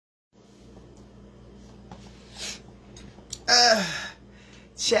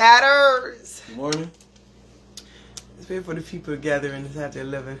Chatters. Good morning. Let's wait for the people to gather and have their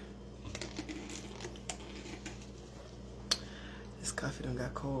living. This coffee done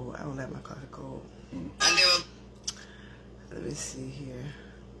got cold. I don't like my coffee cold. Let me see here.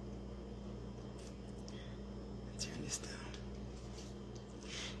 Turn this down.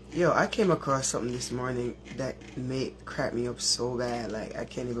 Yo, I came across something this morning that crack me up so bad. Like, I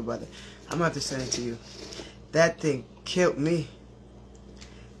can't even bother. I'm gonna have to send it to you. That thing killed me.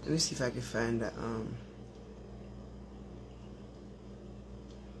 Let me see if I can find that.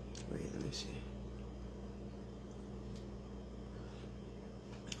 Wait, let me see.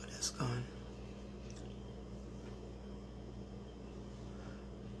 Oh, that's gone.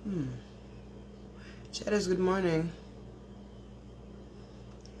 Chatters, good morning.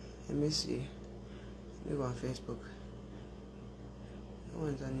 Let me see. Let me go on Facebook. No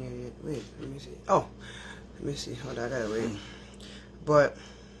one's on here yet. Wait, let me see. Oh, let me see. Hold on, I gotta wait. But,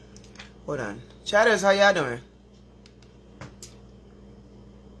 hold on. Chatters, how y'all doing?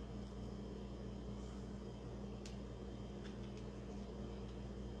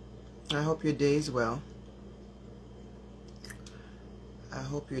 I hope your day is well. I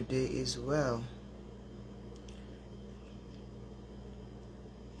hope your day is well.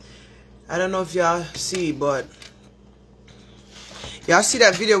 I don't know if y'all see, but y'all see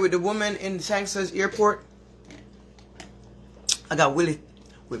that video with the woman in Sangsters airport? I got Willie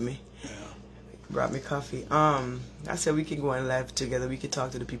with me. Yeah. Brought me coffee. I said we can go on live together. We can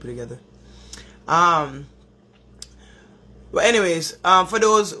talk to the people together. But anyways, for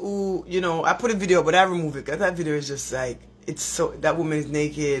those who, you know, I put a video up, but I removed it because that video is just like, it's so, that woman is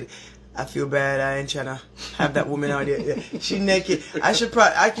naked. I feel bad. I ain't trying to have that woman out there. Yeah. She naked. I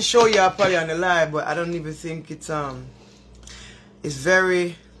can show y'all probably on the live, but I don't even think it's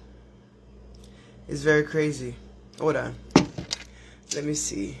very crazy. Hold on. Let me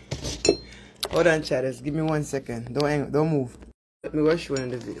see. Hold on, chatters. Give me 1 second. Don't move. Let me watch you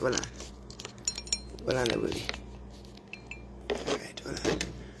in the video. Hold on. Hold on, everybody. Alright, hold on.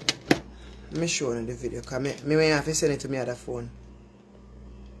 Let me show you in the video. Cause me have to send it to me at the phone.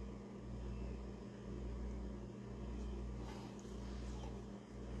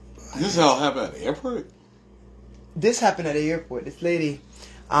 This all happened at the airport? This happened at the airport. This lady,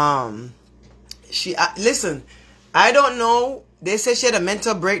 listen, I don't know. They said she had a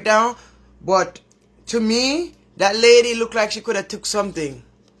mental breakdown, but to me, that lady looked like she could have took something.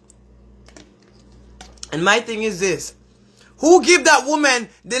 And my thing is this. Who gave that woman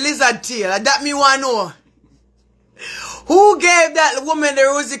the lizard tail? That me want to know. Who gave that woman the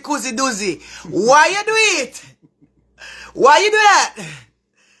rosy cozy doozy? Why you do it? Why you do that?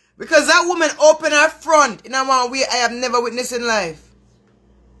 Because that woman opened her front in a way I have never witnessed in life.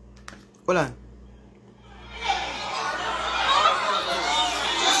 Hold on.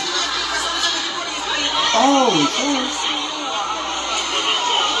 Oh,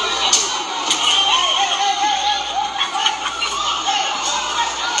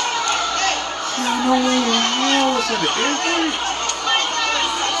 no way in hell is at the airport?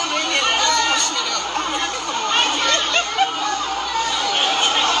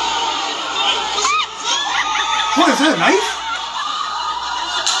 What is that, a knife?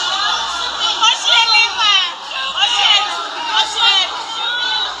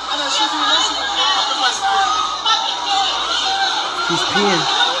 She's peeing.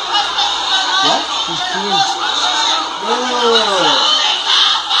 What? She's peeing. Oh.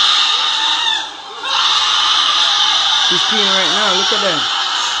 She's peeing right now. Look at that.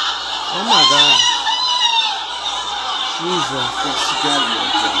 Oh my God. Jesus. She gotta be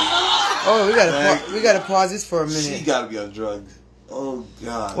on drugs. Oh, we gotta pause this for a minute. She gotta be on drugs. Oh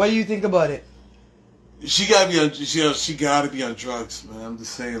God. What do you think about it? She gotta be on. She gotta be on drugs, man. I'm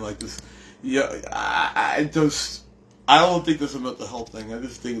just saying, like this. Yeah, I don't think this is a mental health thing. I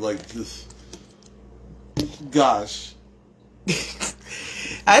just think like this. Gosh.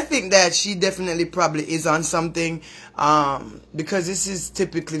 I think that she definitely probably is on something, because this is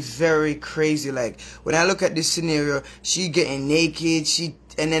typically very crazy. Like when I look at this scenario, she getting naked,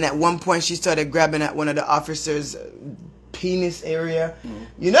 and then at one point she started grabbing at one of the officers' penis area.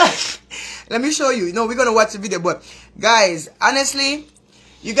 You know, let me show you. You know, we're gonna watch the video, but guys, honestly,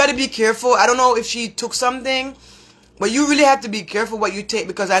 you gotta be careful. I don't know if she took something, but you really have to be careful what you take,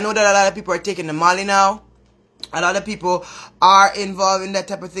 because I know that a lot of people are taking the Molly now. A lot of people are involved in that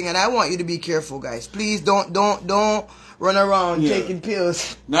type of thing, and I want you to be careful, guys. Please don't run around taking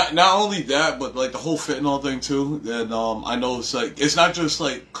pills. Not only that, but like the whole fentanyl thing too. And I know it's like it's not just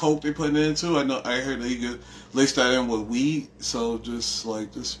like coke they putting it into. I heard they get lace that in with weed. So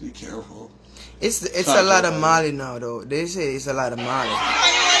just be careful. It's a lot of Molly now, though. They say it's a lot of Molly.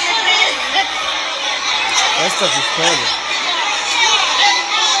 That stuff is crazy.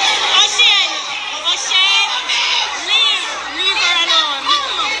 Leave her alone.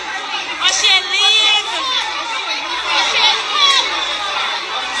 Ocean, leave.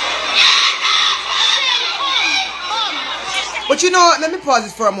 But you know what? Let me pause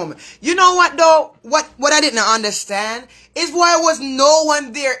this for a moment. You know what, though? What I didn't understand is why was no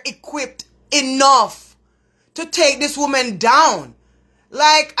one there equipped enough to take this woman down.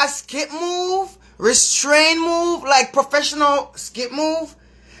 Like a skip move, restrain move, like professional skip move.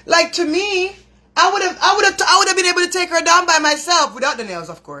 Like to me, I would have been able to take her down by myself without the nails,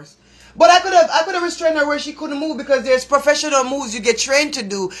 of course. But I could have restrained her where she couldn't move, because there's professional moves you get trained to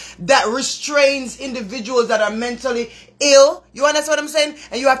do that restrains individuals that are mentally ill. You understand what I'm saying?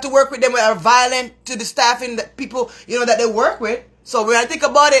 And you have to work with them that are violent to the staff and the people, you know, that they work with. So when I think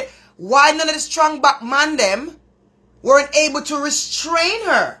about it, why none of the strong back man them weren't able to restrain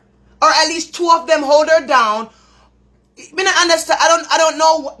her, or at least two of them hold her down? I mean, I understand. I don't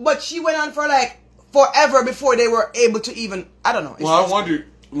know, but she went on for like forever before they were able to even. I don't know. Well, I wonder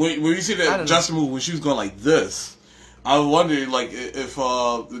when you see that Justin move when she was going like this. I wonder like if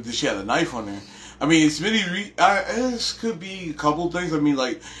she had a knife on her. I mean, it's really it could be a couple things. I mean,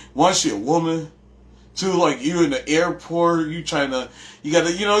 like one, she a woman. Two, like you in the airport, you gotta,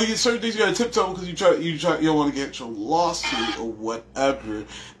 you know, certain things you gotta tiptoe because you don't want to get your lawsuit or whatever.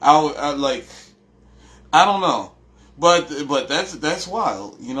 I don't know, but that's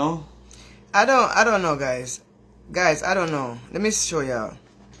wild, you know. I don't know, guys, I don't know. Let me show y'all.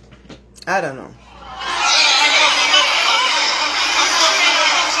 I don't know.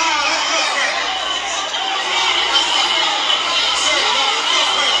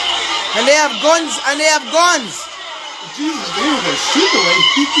 And they have guns, Jesus, they were gonna shoot the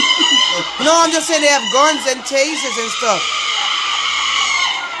lady. No, I'm just saying they have guns and tasers and stuff.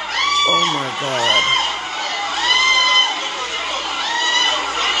 Oh my God.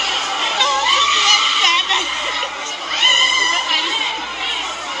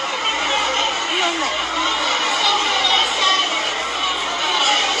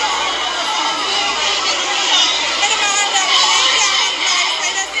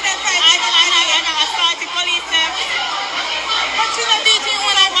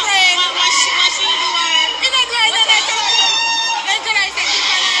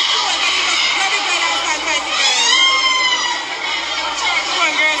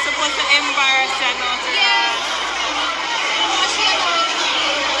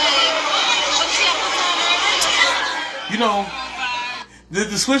 You know,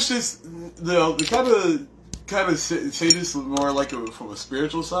 the switch this, the kind of say this more like from a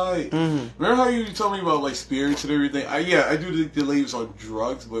spiritual side. Mm-hmm. Remember how you told me about like spirits and everything? I do think the ladies on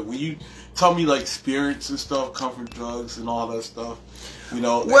drugs, but when you tell me like spirits and stuff come from drugs and all that stuff, you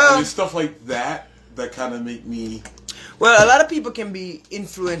know, and stuff like that kind of make me. Well, a lot of people can be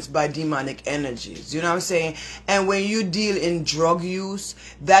influenced by demonic energies, you know what I'm saying? And when you deal in drug use,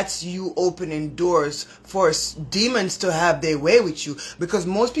 that's you opening doors for demons to have their way with you. Because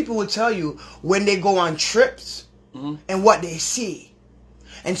most people will tell you when they go on trips and what they see.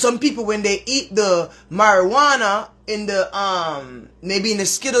 And some people, when they eat the marijuana in the, maybe in the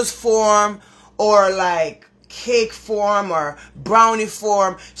Skittles form or like cake form or brownie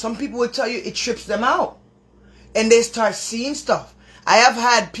form, some people will tell you it trips them out. And they start seeing stuff. I have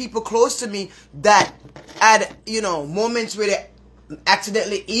had people close to me that had, you know, moments where they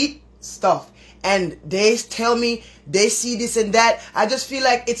accidentally eat stuff. And they tell me they see this and that. I just feel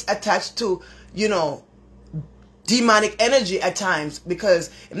like it's attached to, you know, demonic energy at times. Because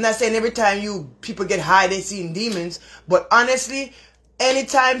I'm not saying every time people get high, they see demons. But honestly,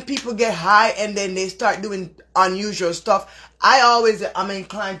 anytime people get high and then they start doing unusual stuff, I'm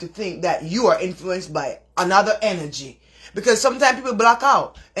inclined to think that you are influenced by another energy. Because sometimes people black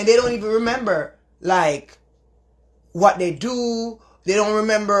out and they don't even remember like what they do. They don't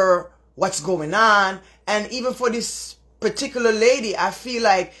remember what's going on. And even for this particular lady, I feel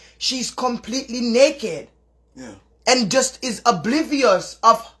like she's completely naked. Yeah. And just is oblivious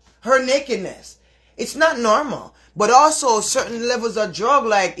of her nakedness. It's not normal. But also certain levels of drug,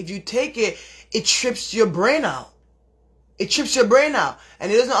 like if you take it, it trips your brain out. It trips your brain out.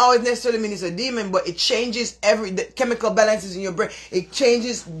 And it doesn't always necessarily mean it's a demon, but it changes the chemical balances in your brain. It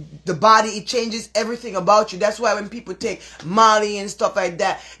changes the body. It changes everything about you. That's why when people take Molly and stuff like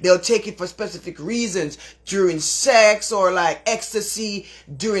that, they'll take it for specific reasons. During sex or like ecstasy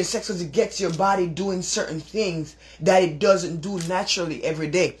during sex, because it gets your body doing certain things that it doesn't do naturally every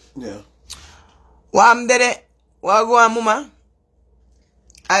day. Yeah. Well, I'm dead. What go on, mama?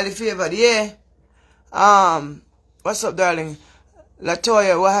 Highly favored, yeah. What's up, darling?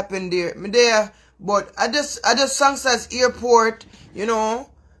 Latoya, what happened there? Me there, but I just Sangsters airport, you know,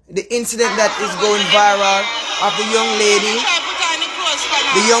 the incident that is going viral of the young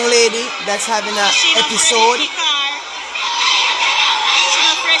lady that's having an episode.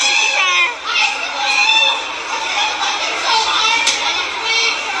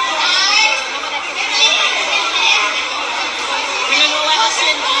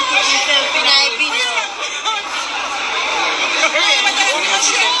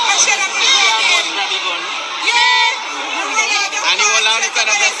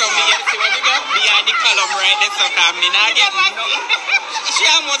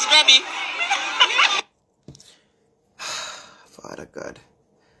 Father God,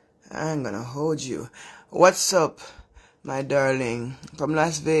 I'm gonna hold you. What's up, my darling? From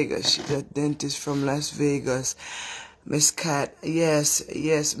Las Vegas. She's a dentist from Las Vegas. Miss Cat.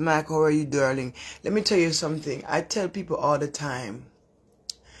 Yes, Mac, how are you, darling? Let me tell you something. I tell people all the time,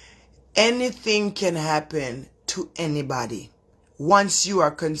 anything can happen to anybody once you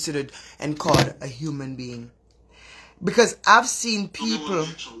are considered and called a human being. Because I've seen people,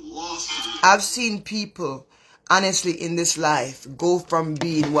 honestly, in this life, go from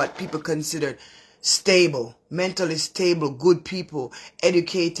being what people consider stable, mentally stable, good people,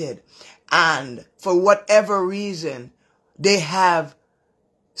 educated, and for whatever reason, they have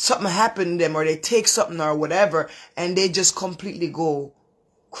something happen to them, or they take something or whatever, and they just completely go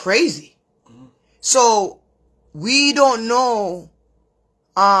crazy. So we don't know.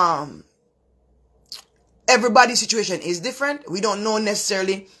 Everybody's situation is different. We don't know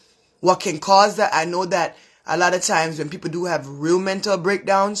necessarily what can cause that. I know that a lot of times when people do have real mental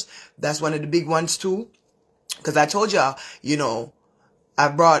breakdowns, that's one of the big ones too. Because I told y'all, you know,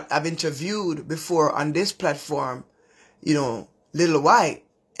 I've interviewed before on this platform, you know, Little White,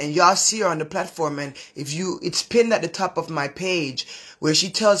 and y'all see her on the platform, and it's pinned at the top of my page where she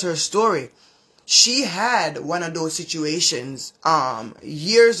tells her story. She had one of those situations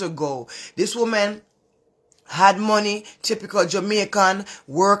years ago. This woman had money, typical Jamaican,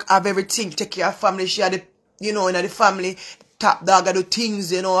 work, have everything, take care of family. She had, you know, in the family, top dog, I do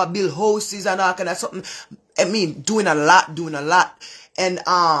things, you know, I build houses and all kind of something. I mean, doing a lot. And,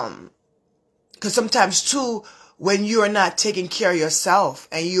 cause sometimes too, when you're not taking care of yourself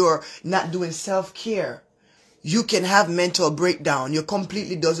and you're not doing self-care, you can have mental breakdown. You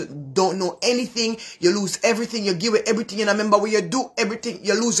completely don't know anything. You lose everything. You give it everything. And I remember when you do everything,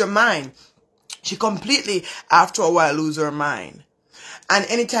 you lose your mind. She completely, after a while, lose her mind. And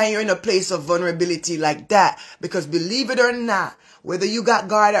anytime you're in a place of vulnerability like that, because believe it or not, whether you got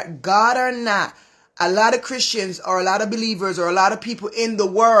God or not, a lot of Christians or a lot of believers or a lot of people in the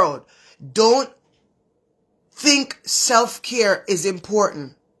world don't think self-care is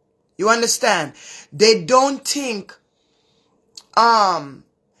important. You understand? They don't think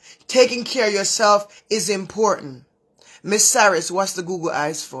taking care of yourself is important. Miss Cyrus, what's the Google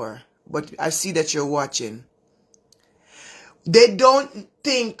eyes for? But I see that you're watching. They don't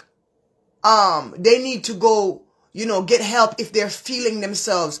think they need to go, you know, get help if they're feeling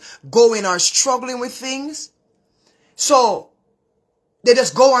themselves going or struggling with things. So they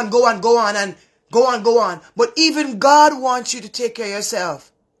just go on. But even God wants you to take care of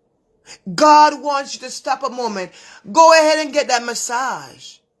yourself. God wants you to stop a moment. Go ahead and get that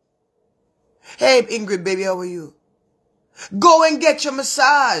massage. Hey, Ingrid, baby, how are you? Go and get your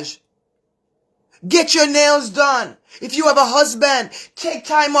massage. Get your nails done. If you have a husband, take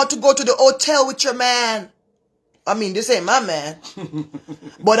time out to go to the hotel with your man. I mean, this ain't my man.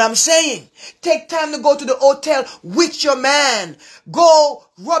 But I'm saying, take time to go to the hotel with your man. Go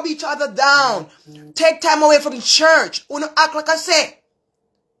rub each other down. Take time away from church. Don't act like I say.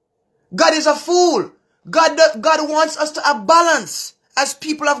 God is a fool. God wants us to have balance as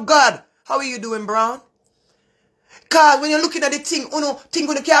people of God. How are you doing, Brown? Because when you're looking at the thing,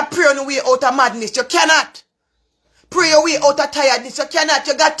 you can't pray on your way out of madness. You cannot. Pray your way out of tiredness. You cannot.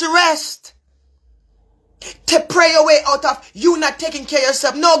 You got to rest. To pray your way out of you not taking care of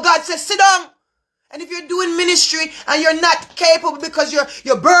yourself. No, God says sit down. And if you're doing ministry and you're not capable because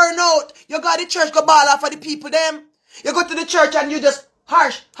you're burn out, you go to the church, go ball off for the people them. You go to the church and you just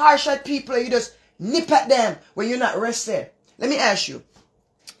harsh at people. You just nip at them when you're not rested. Let me ask you.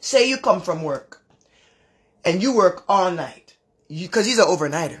 Say you come from work. And you work all night. Because he's an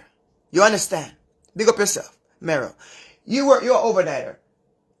overnighter. You understand? Big up yourself. Meryl. You're an overnighter.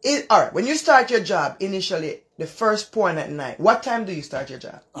 Alright, when you start your job initially, the first point at night, what time do you start your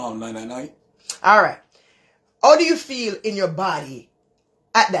job? 9 at night. Alright. How do you feel in your body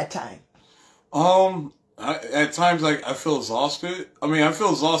at that time? At times, like, I feel exhausted. I mean, I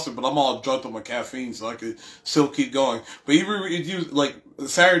feel exhausted, but I'm all drugged on my caffeine, so I could still keep going. But even if you, like,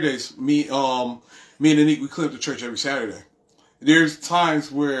 Saturdays, me and Anique, we clean up the church every Saturday. There's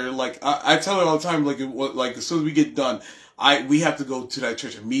times where, like, I tell her all the time, like, as soon as we get done, we have to go to that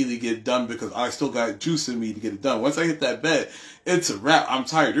church immediately, get it done, because I still got juice in me to get it done. Once I hit that bed, it's a wrap. I'm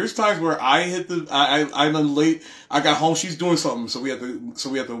tired. There's times where I'm late. I got home. She's doing something, so we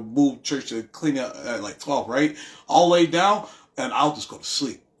have to move church to clean up at like 12, right? I'll lay down and I'll just go to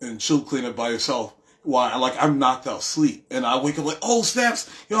sleep, and she'll clean it by herself. While I'm knocked out asleep, and I wake up like, oh snaps,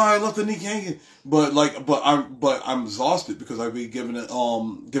 I left the knee hanging. But I'm exhausted because I've been given it a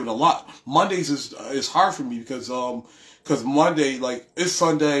lot. Mondays is hard for me because Monday, like, it's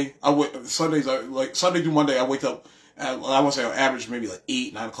Sunday. Sunday through Monday, I wake up at, I want to say on average maybe like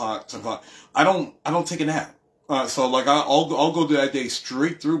 8, 9 o'clock, 10 o'clock. I don't take a nap. So like I'll go to that day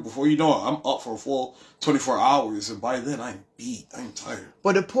straight through. Before you know it, I'm up for a full 24 hours, and by then I'm beat. I'm tired.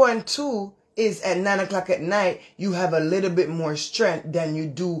 But the point too is at 9 o'clock at night, you have a little bit more strength than you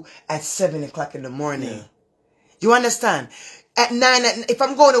do at 7 o'clock in the morning. Yeah. You understand? At 9, if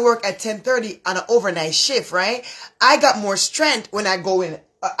I'm going to work at 10:30 on an overnight shift, right? I got more strength when I go in.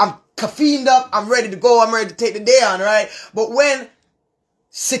 I'm caffeined up. I'm ready to go. I'm ready to take the day on, right? But when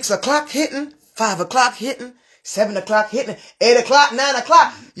 6 o'clock hitting, 5 o'clock hitting, 7 o'clock hitting, 8 o'clock, 9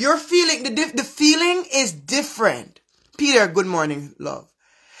 o'clock, you're feeling, the feeling is different. Peter, good morning, love.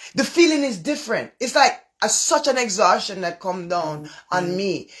 The feeling is different. It's like such an exhaustion that come down on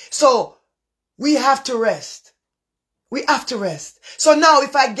me. So we have to rest. We have to rest. So now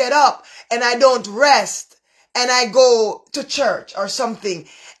if I get up and I don't rest and I go to church or something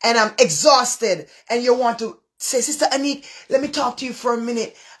and I'm exhausted and you want to say, Sister Anique, let me talk to you for a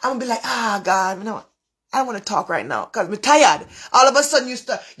minute. I'm going to be like, God, you know, I don't want to talk right now because I'm tired. All of a sudden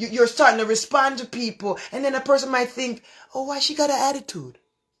you're starting to respond to people, and then a person might think, oh, why she got an attitude?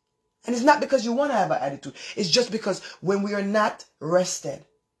 And it's not because you want to have an attitude. It's just because when we are not rested,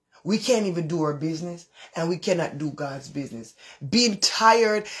 we can't even do our business, and we cannot do God's business. Being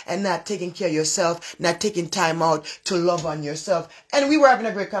tired and not taking care of yourself, not taking time out to love on yourself. And we were having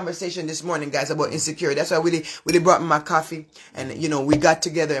a great conversation this morning, guys, about insecurity. That's why Willie brought me my coffee, and, you know, we got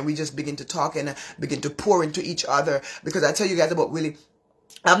together and we just begin to talk and begin to pour into each other. Because I tell you guys about Willie.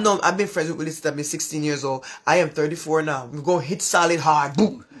 I've been friends with Willie since I've been 16 years old. I am 34 now. I'm going to hit solid hard.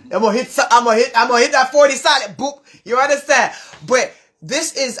 Boop. I'm gonna hit that 40 solid. Boop. You understand? But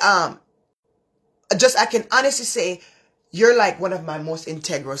this is, I can honestly say, you're like one of my most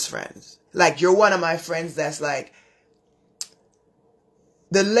integrous friends. Like, you're one of my friends that's like,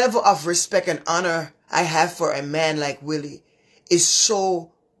 the level of respect and honor I have for a man like Willie is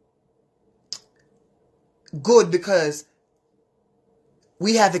so good because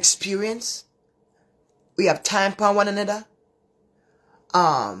we have experience. We have time upon one another.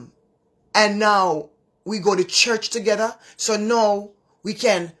 And now we go to church together. So now we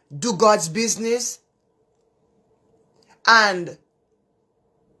can do God's business. And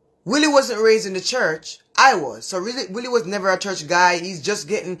Willie wasn't raised in the church. I was. So really, Willie was never a church guy. He's just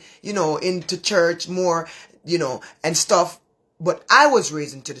getting, you know, into church more, you know, and stuff. But I was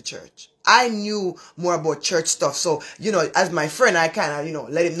raised into the church. I knew more about church stuff. So, you know, as my friend, I kind of, you know,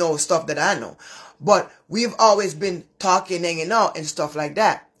 let him know stuff that I know. But we've always been talking, hanging out and stuff like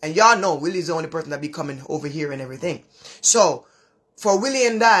that. And y'all know Willie's the only person that be coming over here and everything. So for Willie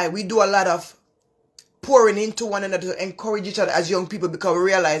and I, we do a lot of pouring into one another to encourage each other as young people, because we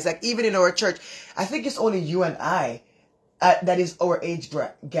realize, like, even in our church, I think it's only you and I that is our age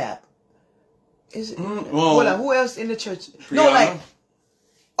gap. Is it? Well, hold on, who else in the church? Brianna. No, like,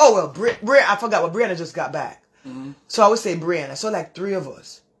 oh, well, Brianna, I forgot. Well, Brianna just got back. So I would say Brianna. So like 3 of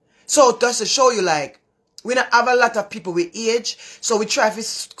us. So just to show you, like, we don't have a lot of people with age, so we try to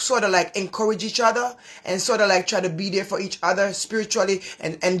sort of like encourage each other and sort of like try to be there for each other spiritually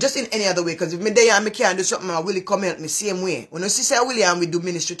and just in any other way. Because if me there and me can't do something, I Willie come help me same way. When you see say Willie and we do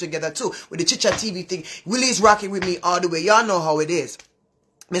ministry together too with the Chicha TV thing, Willie is rocking with me all the way. Y'all know how it is.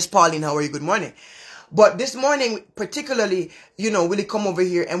 Miss Pauline, how are you? Good morning. But this morning, particularly, you know, Willie come over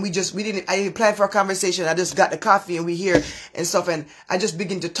here and I applied for a conversation. I just got the coffee and we here and stuff. And I just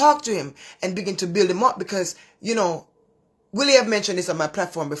begin to talk to him and begin to build him up because, you know, Willie have mentioned this on my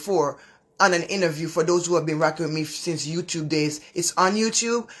platform before on an interview for those who have been rocking with me since YouTube days. It's on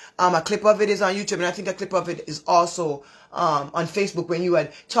YouTube. A clip of it is on YouTube. And I think a clip of it is also on Facebook when you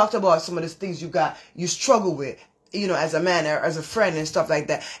had talked about some of the things you struggle with, you know, as a man or as a friend and stuff like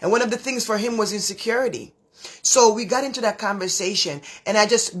that. And one of the things for him was insecurity. So we got into that conversation and I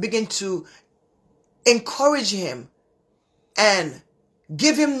just began to encourage him and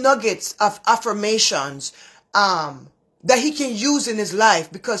give him nuggets of affirmations, that he can use in his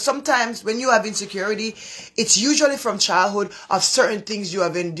life. Because sometimes when you have insecurity, it's usually from childhood of certain things you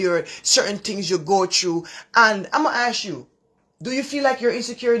have endured, certain things you go through. And I'm going to ask you, do you feel like your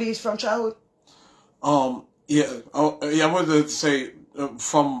insecurity is from childhood? Yeah. I wanted to say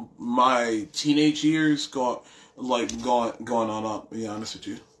from my teenage years, going on up. To be honest with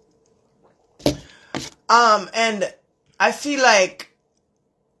you. And I feel like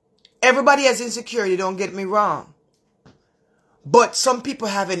everybody has insecurity. Don't get me wrong, but some people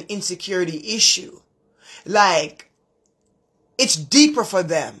have an insecurity issue. Like, it's deeper for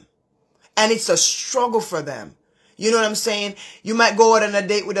them, and it's a struggle for them. You know what I'm saying? You might go out on a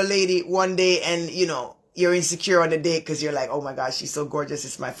date with a lady one day, and you know, you're insecure on the date because you're like, oh my gosh, she's so gorgeous.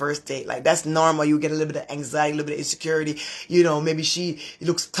 It's my first date. Like, that's normal. You get a little bit of anxiety, a little bit of insecurity. You know, maybe she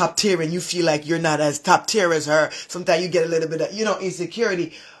looks top tier and you feel like you're not as top tier as her. Sometimes you get a little bit of, you know,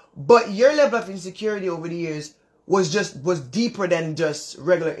 insecurity. But your level of insecurity over the years was deeper than just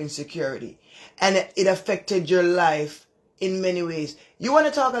regular insecurity. And it affected your life in many ways. You want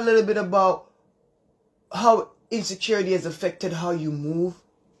to talk a little bit about how insecurity has affected how you move?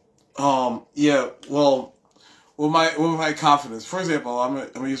 Yeah, well, with my confidence, for example, I'm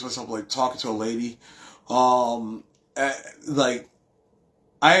gonna use myself like talking to a lady, like,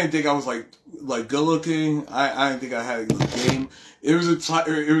 I didn't think I was like good looking. I didn't think I had a good game. It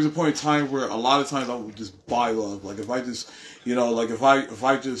was a point in time where a lot of times I would just buy love. Like, if I just, you know, like if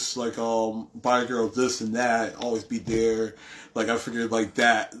I just like buy a girl this and that, always be there. Like, I figured like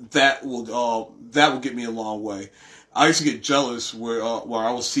that will get me a long way. I used to get jealous where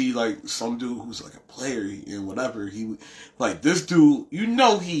I will see like some dude who's like a player and whatever. He, like, this dude,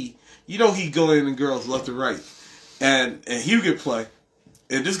 he go in and girls left and right, and he would get play,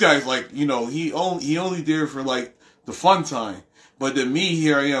 and this guy's like, you know, he only there for like the fun time. But then me,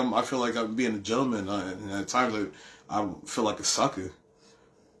 here I am. I feel like I'm being a gentleman, and at times I feel like a sucker.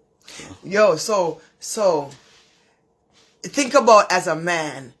 So. Yo, so think about, as a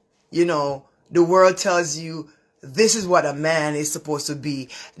man, you know, the world tells you, this is what a man is supposed to be.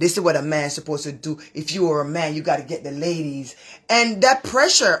 This is what a man is supposed to do. If you are a man, you got to get the ladies. And that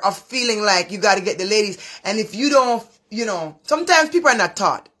pressure of feeling like you got to get the ladies. And if you don't, you know, sometimes people are not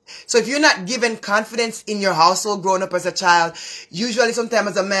taught. So if you're not given confidence in your household growing up as a child, usually sometimes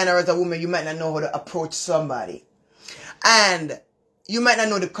as a man or as a woman, you might not know how to approach somebody. And you might not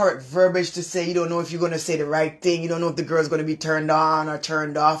know the correct verbiage to say. You don't know if you're going to say the right thing. You don't know if the girl's going to be turned on or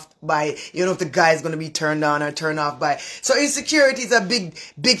turned off by it. You don't know if the guy's going to be turned on or turned off by it. So insecurity is a big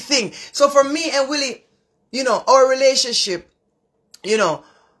thing. So for me and Willie, you know, our relationship, you know,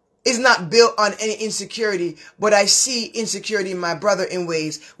 is not built on any insecurity, but I see insecurity in my brother in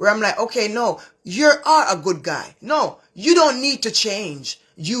ways where I'm like, okay, no, you are a good guy. No, you don't need to change.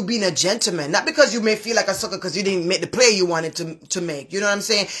 You being a gentleman, not because you may feel like a sucker because you didn't make the play you wanted to make. You know what I'm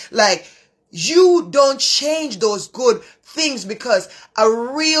saying? Like, you don't change those good things, because a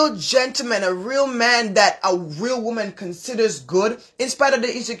real gentleman, a real man that a real woman considers good, in spite of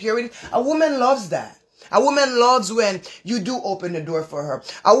the insecurity, a woman loves that. A woman loves when you do open the door for her.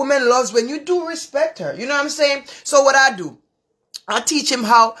 A woman loves when you do respect her. You know what I'm saying? So what I do, I teach him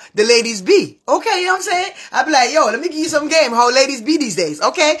how the ladies be. Okay, you know what I'm saying? I be like, yo, let me give you some game, how ladies be these days.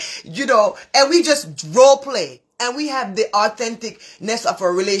 Okay? You know, and we just role play. And we have the authenticness of a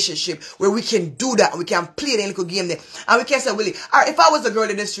relationship where we can do that. And we can play the little game there. And we can say, Willie, all right, if I was a girl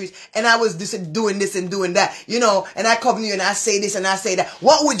in the streets and I was doing this and doing that, you know, and I come to you and I say this and I say that,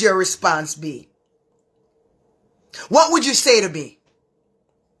 what would your response be? What would you say to me?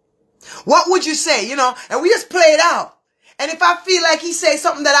 What would you say? You know, and we just play it out. And if I feel like he say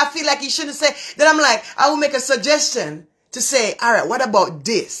something that I feel like he shouldn't say, then I'm like, I will make a suggestion to say, all right, what about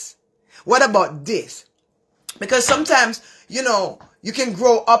this? What about this? Because sometimes, you know, you can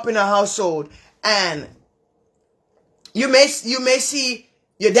grow up in a household and you may see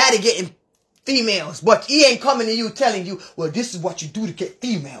your daddy getting females, but he ain't coming to you telling you, well, this is what you do to get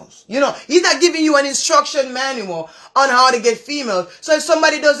females. You know, he's not giving you an instruction manual on how to get females. So if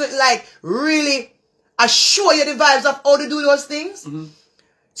somebody doesn't like really assure you the vibes of how to do those things,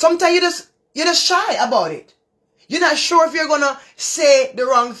 sometimes you're just shy about it. You're not sure if you're gonna say the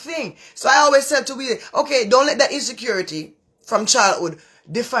wrong thing. So I always said to Willie, okay, don't let that insecurity from childhood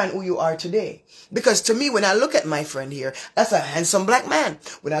define who you are today. Because to me, when I look at my friend here, that's a handsome black man.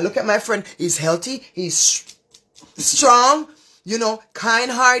 When I look at my friend, he's healthy, he's strong, you know,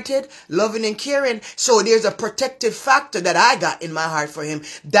 kind-hearted, loving and caring. So there's a protective factor that I got in my heart for him,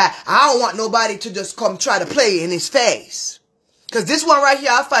 that I don't want nobody to just come try to play in his face. Because this one right here,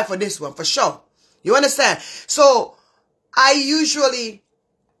 I'll fight for this one, for sure. You understand? So I usually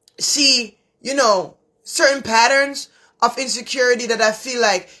see, you know, certain patterns of insecurity that I feel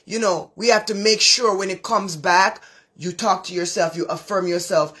like, you know, we have to make sure when it comes back, you talk to yourself, you affirm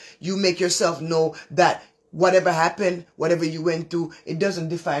yourself, you make yourself know that whatever happened, whatever you went through, it doesn't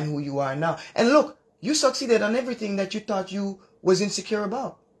define who you are now. And look, you succeeded on everything that you thought you was insecure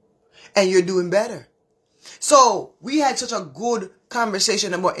about. And you're doing better. So we had such a good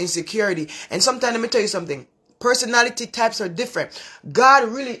conversation about insecurity. And sometimes, let me tell you something. Personality types are different. God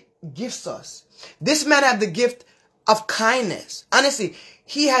really gifts us. This man had the gift of kindness. Honestly,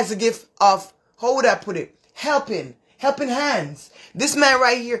 he has the gift of, how would I put it? Helping hands. This man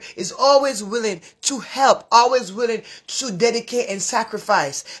right here is always willing to help, always willing to dedicate and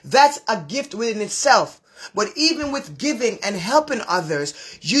sacrifice. That's a gift within itself. But even with giving and helping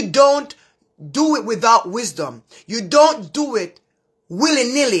others, you don't do it without wisdom. You don't do it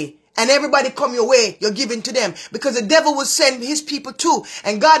willy-nilly and everybody come your way, you're giving to them. Because the devil will send his people too.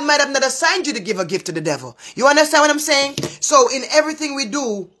 And God might have not assigned you to give a gift to the devil. You understand what I'm saying? So in everything we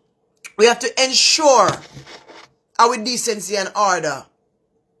do, we have to ensure our decency and order.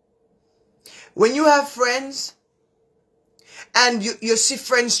 When you have friends and you see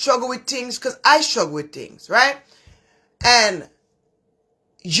friends struggle with things, because I struggle with things, right? And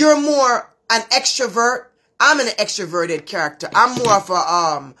you're more an extrovert. I'm an extroverted character. I'm more of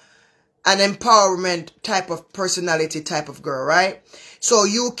an empowerment type of personality type of girl, right? So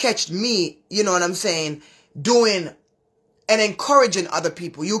you catch me, you know what I'm saying, doing and encouraging other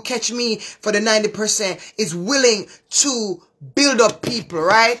people. You catch me for the 90% is willing to build up people,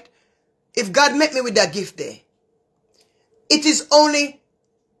 right? If God met me with that gift there, it is only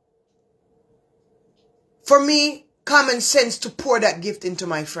for me common sense to pour that gift into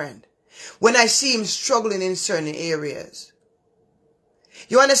my friend when I see him struggling in certain areas.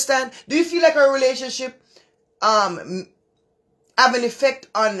 You understand? Do you feel like our relationship have an effect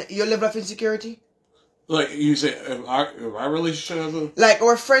on your level of insecurity? Like you say, our relationship has a... Like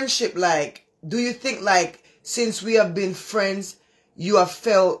our friendship, like, do you think like since we have been friends, you have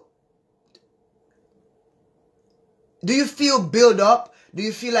felt... Do you feel build up? Do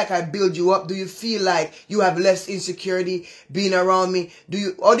you feel like I build you up? Do you feel like you have less insecurity being around me?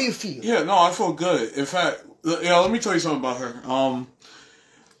 Or do you feel? Yeah, no, I feel good. In fact, let me tell you something about her.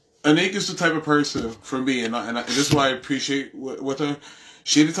 Anik is the type of person for me, and this is why I appreciate with her.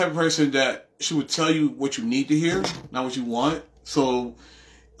 She's the type of person that she would tell you what you need to hear, not what you want. So,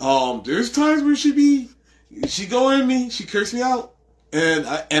 there's times where she go in me, she curse me out, and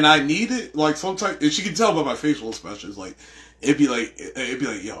I need it. Like sometimes, and she can tell by my facial expressions. Like it'd be like,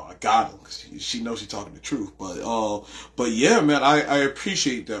 yo, I got him. Cause she knows she's talking the truth. But yeah, man, I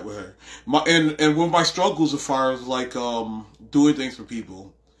appreciate that with her. And with my struggles as far as like doing things for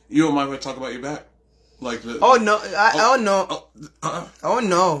people. You don't mind when I talk about your back? Like the... Oh, no. Oh, no. Oh,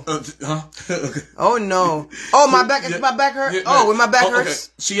 no. Okay. Oh, no. Oh, my back... Yeah, my back hurt? Yeah, oh, when my back hurts?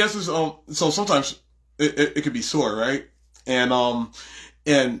 Okay. She has this... So sometimes it could be sore, right? And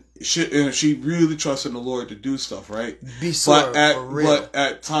she really trusts in the Lord to do stuff, right? Be sore, for real. But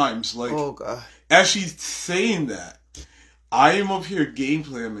at times, like... Oh, God. As she's saying that, I am up here game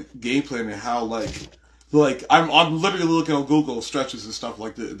planning how, like I'm literally looking on Google stretches and stuff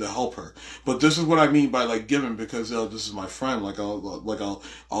like to help her. But this is what I mean by like giving, because this is my friend. Like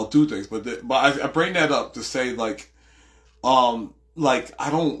I'll do things. But I bring that up to say like I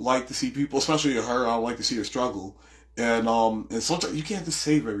don't like to see people, especially her. I don't like to see her struggle. And sometimes you can't just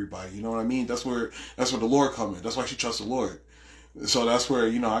save everybody. You know what I mean? That's where the Lord comes in. That's why she trusts the Lord. So that's where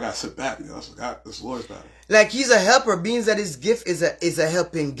I gotta sit back. That's the Lord's battle. Like he's a helper, means that his gift is a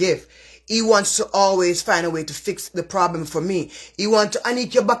helping gift. He wants to always find a way to fix the problem for me. He wants to,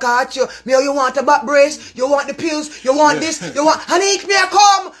 Anik, your back at you. You want a back brace? You want the pills? You want this? You want, Anik, me I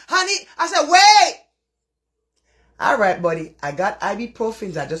come? Honey, I said, wait. All right, buddy. I got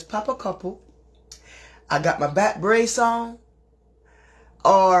ibuprofens. I just pop a couple. I got my back brace on.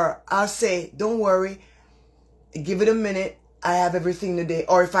 Or I'll say, don't worry. Give it a minute. I have everything today.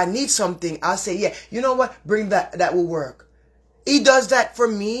 Or if I need something, I'll say, yeah, you know what? Bring that. That will work. He does that for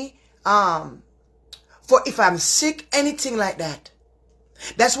me. For if I'm sick, anything like that.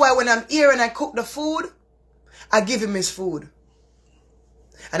 That's why when I'm here and I cook the food, I give him his food.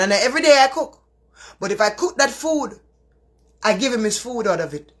 And then every day I cook. But if I cook that food, I give him his food out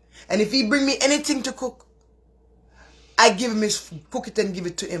of it. And if he bring me anything to cook, I give him his cook it and give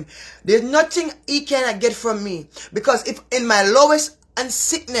it to him. There's nothing he cannot get from me. Because if in my lowest and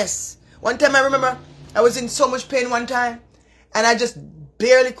sickness, one time I remember I was in so much pain one time, and I just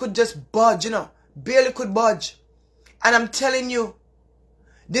barely could just budge, barely could budge. And I'm telling you,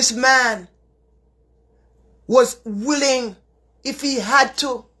 this man was willing, if he had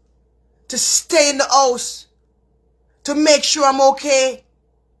to stay in the house to make sure I'm okay.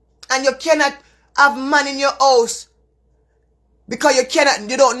 And you cannot have man in your house because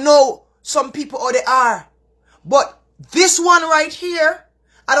you don't know some people how they are. But this one right here,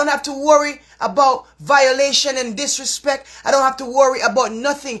 I don't have to worry about violation and disrespect. I don't have to worry about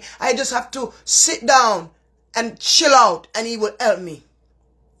nothing. I just have to sit down and chill out and he will help me.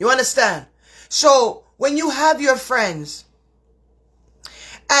 You understand? So when you have your friends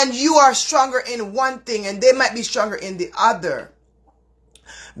and you are stronger in one thing and they might be stronger in the other,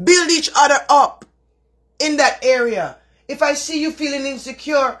 build each other up in that area. If I see you feeling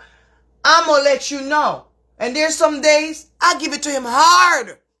insecure, I'm going to let you know. And there's some days I give it to him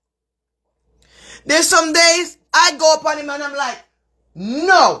hard. There's some days I go upon him and I'm like,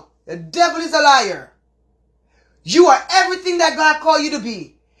 no, the devil is a liar. You are everything that God called you to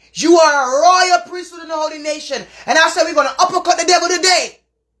be. You are a royal priesthood in the holy nation. And I said we're going to uppercut the devil today.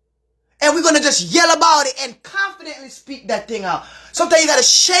 And we're going to just yell about it and confidently speak that thing out. Sometimes you got to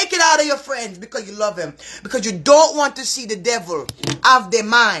shake it out of your friends because you love them. Because you don't want to see the devil have their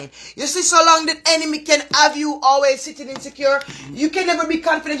mind. You see, so long the enemy can have you always sitting insecure, you can never be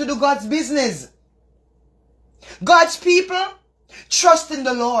confident to do God's business. God's people trust in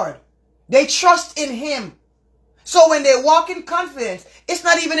the Lord. They trust in him. So when they walk in confidence, it's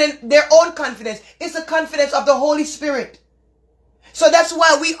not even in their own confidence. It's the confidence of the Holy Spirit. So that's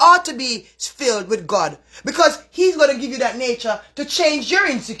why we ought to be filled with God. Because he's going to give you that nature to change your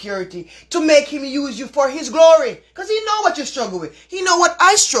insecurity. To make him use you for his glory. Because he know what you struggle with. He know what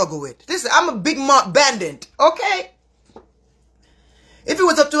I struggle with. Listen, I'm a big bandit. Okay? If it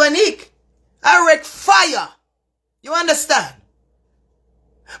was up to Anik, I wreck fire. You understand?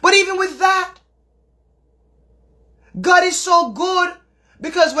 But even with that, God is so good.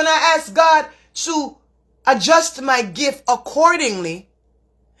 Because when I ask God to adjust my gift accordingly,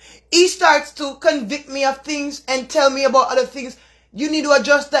 he starts to convict me of things and tell me about other things. You need to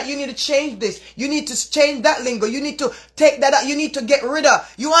adjust that. You need to change this. You need to change that lingo. You need to take that out. You need to get rid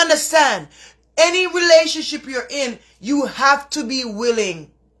of. You understand? Any relationship you're in, you have to be willing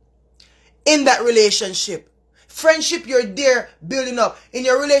in that relationship. Friendship, you're there building up. In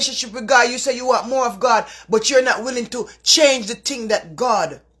your relationship with God, you say you want more of God, but you're not willing to change the thing that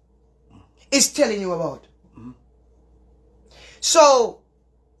God is telling you about. So,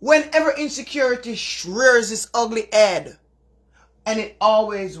 whenever insecurity rears its ugly head, and it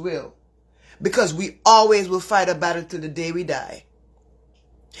always will, because we always will fight a battle till the day we die.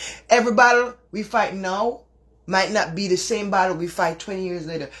 Every battle we fight now might not be the same battle we fight 20 years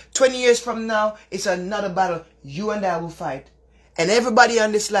later. 20 years from now, it's another battle you and I will fight. And everybody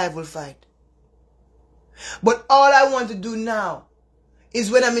on this life will fight. But all I want to do now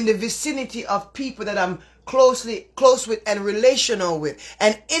is when I'm in the vicinity of people that I'm close with and relational with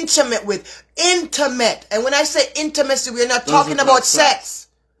and intimate with. Intimate. And when I say intimacy, we're not talking about sex.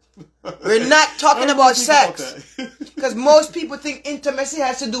 We're not talking about sex. Because most people think intimacy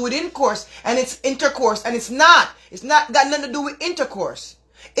has to do with intercourse. And it's intercourse. And it's not. It's not got nothing to do with intercourse.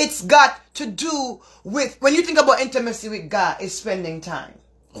 It's got to do with, when you think about intimacy with God, it's spending time.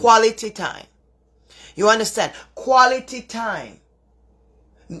 Quality time. You understand? Quality time.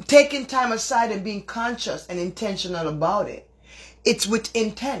 Taking time aside and being conscious and intentional about it. It's with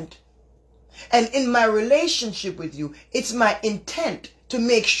intent. And in my relationship with you, it's my intent to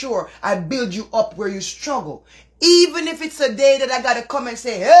make sure I build you up where you struggle. Even if it's a day that I got to come and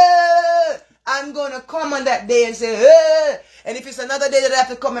say, hey, I'm going to come on that day and say, hey. And if it's another day that I have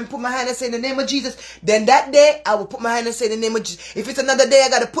to come and put my hand and say in the name of Jesus, then that day I will put my hand and say in the name of Jesus. If it's another day I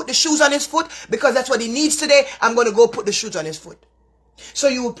got to put the shoes on his foot because that's what he needs today, I'm going to go put the shoes on his foot. So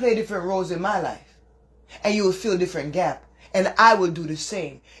you will play different roles in my life. And you will fill different gaps. And I will do the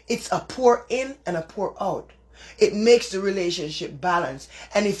same. It's a pour in and a pour out. It makes the relationship balanced.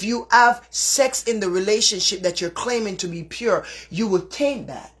 And if you have sex in the relationship that you're claiming to be pure, you will taint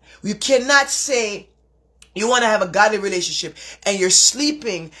that. You cannot say you want to have a godly relationship and you're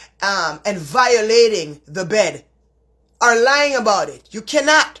sleeping and violating the bed or lying about it. You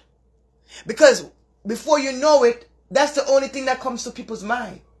cannot. Because before you know it, that's the only thing that comes to people's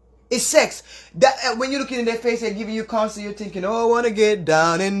mind. It's sex. That when you're looking in their face, they're giving you counsel, you're thinking, oh, I want to get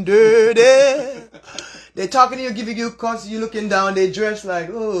down and dirty. They're talking to you, giving you counsel, you're looking down, they dress like,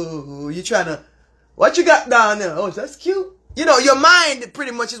 oh, you're trying to, what you got down there? Oh, that's cute. You know, your mind,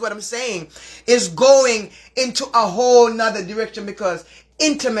 pretty much is what I'm saying, is going into a whole nother direction because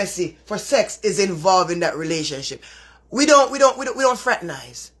intimacy for sex is involved in that relationship. We don't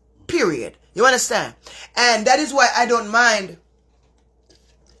fraternize. Period. You understand? And that is why I don't mind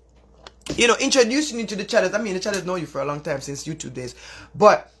you know, introducing you to the chatters. I mean, the chatters know you for a long time, since YouTube days.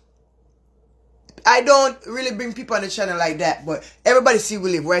 But I don't really bring people on the channel like that. But everybody see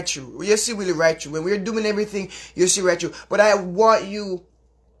we live right through. You see we live right through. When we're doing everything, you see right through. But I want you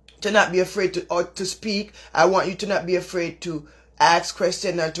to not be afraid to speak. I want you to not be afraid to ask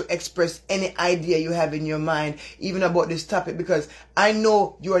questions or to express any idea you have in your mind, even about this topic, because I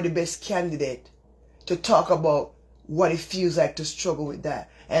know you are the best candidate to talk about what it feels like to struggle with that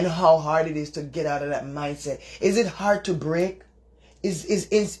and how hard it is to get out of that mindset. Is it hard to break? Is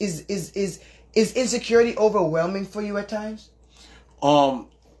insecurity overwhelming for you at times? I want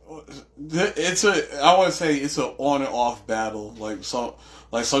to say it's an on and off battle. Like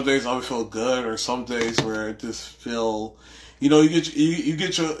some days I would feel good, or some days where I just feel, you know, you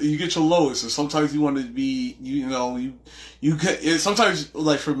get your lowest, and sometimes you want to be, you get sometimes,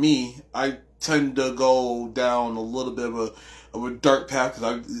 like for me, I tend to go down a little bit of a dark path,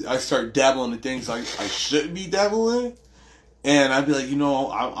 because I start dabbling in things I shouldn't be dabbling. And I'd be like, I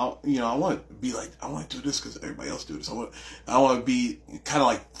want to be like, I want to do this because everybody else do this. I want to be kind of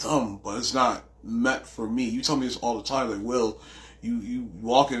like them, but it's not meant for me. You tell me this all the time, like, Will, you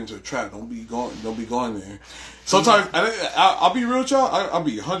walking into a trap. Don't be going there. Sometimes I'll be real, y'all. I'll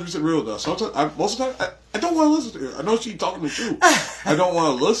be 100% real though. Sometimes, most of the time, I don't want to listen to her. I know she's talking the truth. I don't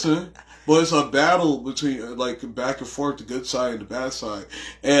want to listen. But it's a battle between, like, back and forth, the good side and the bad side.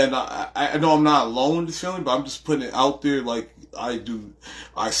 And I know I'm not alone in this feeling, but I'm just putting it out there like I do.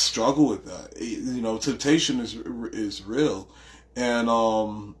 I struggle with that. You know, temptation is real. And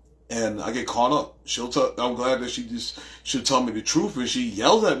I get caught up. I'm glad that she'll tell me the truth, and she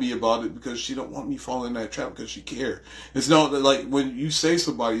yells at me about it because she don't want me falling in that trap because she cares. It's not like when you say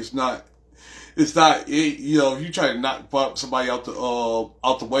somebody, it's not, if you try to knock somebody out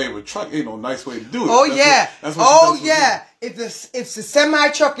the way of a truck, ain't no nice way to do it. Oh, that's what yeah. If the semi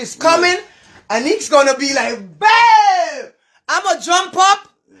truck is coming, and it's gonna be like, bam! I'm gonna jump up,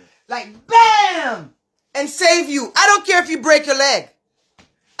 like, bam! And save you. I don't care if you break your leg.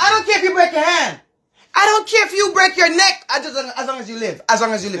 I don't care if you break your hand. I don't care if you break your neck. As long as you live. As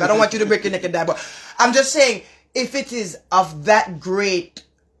long as you live. I don't want you to break your neck and die. But I'm just saying, if it is of that great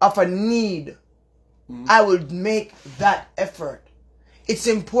of a need, I will make that effort. It's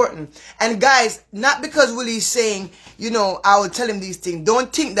important. And guys, not because Willie's saying, I will tell him these things.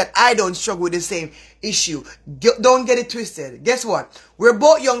 Don't think that I don't struggle with the same issue. Don't get it twisted. Guess what? We're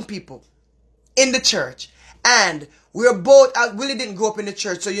both young people in the church. And we're both, Willie didn't grow up in the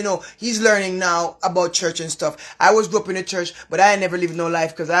church, so he's learning now about church and stuff. I was grew up in the church, but I never lived no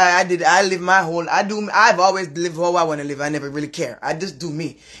life, because I've always lived how I want to live. I never really care. I just do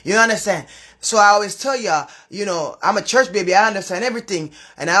me. You understand? So I always tell y'all, I'm a church baby. I understand everything,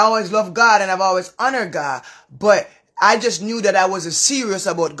 and I always love God, and I've always honored God, but I just knew that I wasn't serious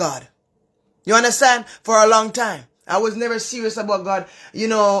about God. You understand? For a long time. I was never serious about God,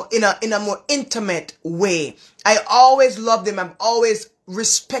 in a more intimate way. I always loved him. I've always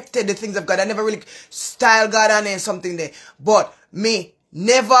respected the things of God. I never really styled God on there something there. But me,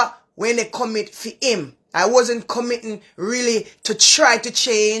 never when they commit for him. I wasn't committing really to try to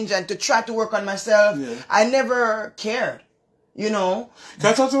change and to try to work on myself. Yeah. I never cared. Can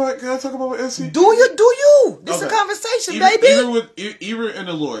I talk about what NC? Do you? This is a conversation, baby. Even in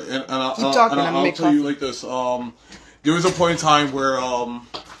the Lord. And I'll tell you like this. There was a point in time where I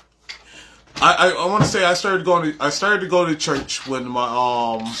want to say I started to go to church when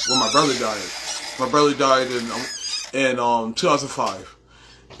my brother died. My brother died in 2005,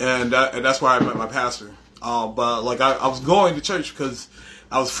 and that's where I met my pastor. But like I was going to church because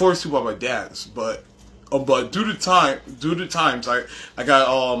I was forced to by my dad's. But due to times I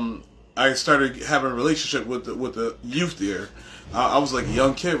started having a relationship with the youth there. I was like a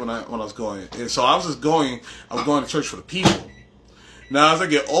young kid when I was going, and so I was going to church for the people. Now as I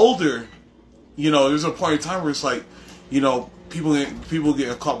get older, there's a point in time where it's like, people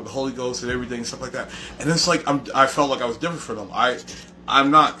getting caught with the Holy Ghost and everything, stuff like that, and it's like I felt like I was different from them.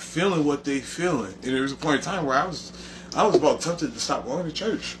 I'm not feeling what they feeling, and there was a point in time where I was about tempted to stop going to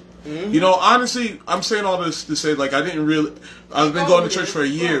church. Mm-hmm. Honestly, I'm saying all this to say, like, I've been going to church for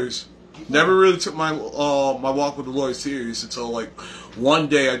years. Never really took my walk with the Lord serious until like one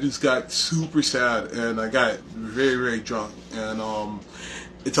day I just got super sad and I got very, very drunk, and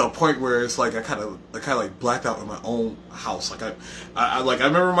it's to a point where it's like I kind of like blacked out in my own house. Like I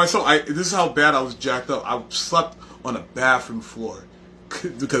remember myself. This is how bad I was jacked up. I slept on a bathroom floor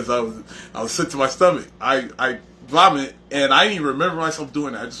because I was sick to my stomach. I vomited and I didn't even remember myself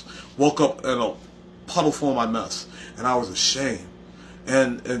doing that. I just woke up in a puddle full of my mess and I was ashamed.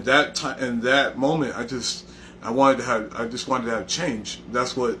 And in that moment, I just wanted to have change.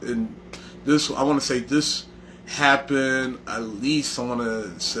 That's what, in this, I want to say this happened, at least I want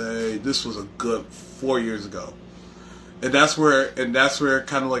to say this was a good 4 years ago. And that's where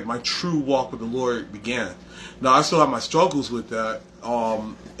kind of like my true walk with the Lord began. Now I still have my struggles with that,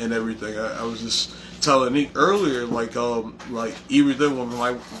 and everything. I was just telling Nick earlier, like even then when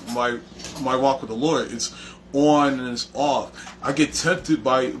my walk with the Lord, it's on and it's off. I get tempted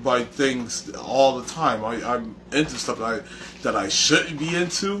by things all the time. I'm into stuff that I shouldn't be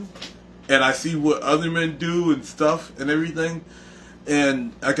into, and I see what other men do and stuff and everything.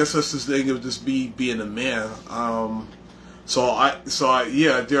 And I guess that's this thing of just being a man. So I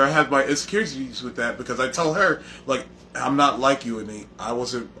there I have my insecurities with that, because I tell her, like, I'm not like you, and I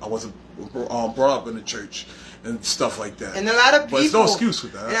wasn't brought up in the church and stuff like that. And a lot of people, but it's no excuse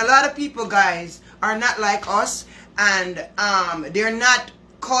with that. And a lot of people, guys, are not like us, and they're not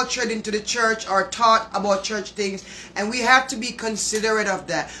cultured into the church or taught about church things, and we have to be considerate of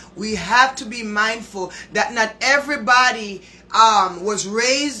that. We have to be mindful that not everybody was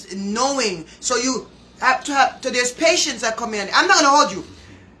raised knowing. So you have to have, so there's patience that come in. I'm not gonna hold you.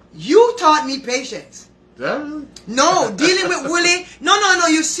 You taught me patience. Yeah. No, dealing with Willie. No.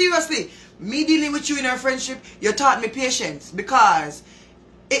 You seriously. Me dealing with you in our friendship, you taught me patience, because,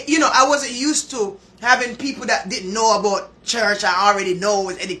 I wasn't used to having people that didn't know about church. I already know,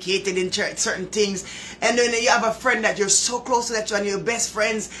 was educated in church, certain things. And then you have a friend that you're so close to, that you're your best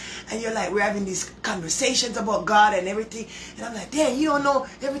friends, and you're like, we're having these conversations about God and everything. And I'm like, damn, you don't know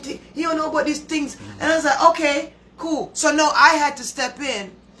everything. You don't know about these things. And I was like, okay, cool. So no, I had to step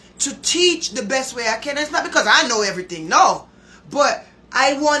in to teach the best way I can. It's not because I know everything, no. But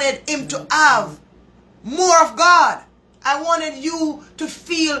I wanted him to have more of God. I wanted you to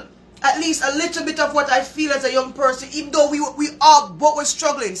feel at least a little bit of what I feel as a young person, even though we all both were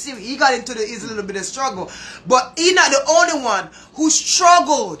struggling. See, he got into his little bit of struggle. But he's not the only one who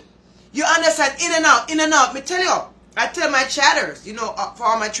struggled. You understand? In and out, in and out. Me tell you, I tell my chatters, for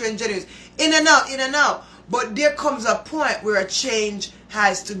all my trained generals, in and out, in and out. But there comes a point where a change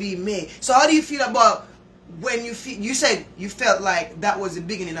has to be made. So how do you feel about when you said you felt like that was the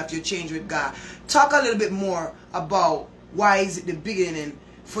beginning of your change with God? Talk a little bit more about why is it the beginning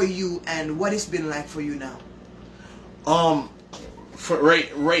for you, and what it's been like for you now. For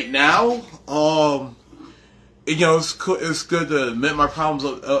right now, it's good to admit my problems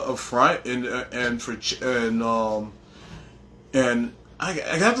up front, and I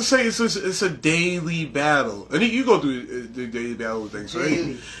have to say it's a daily battle. And you go through the daily battle with things, right?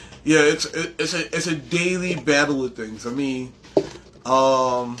 Daily. Yeah, it's a daily battle with things. I mean,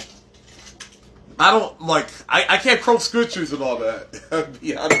 I can't quote scriptures and all that.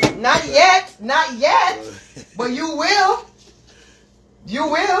 Be honest. Not yet. But you will. You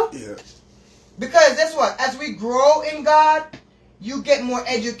will. Yeah. Because that's what, as we grow in God, you get more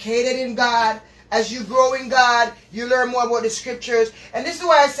educated in God. As you grow in God, you learn more about the scriptures. And this is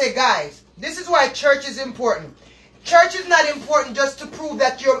why I say, guys, this is why church is important. Church is not important just to prove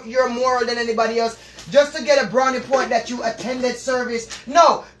that you're more than anybody else, just to get a brownie point that you attended service.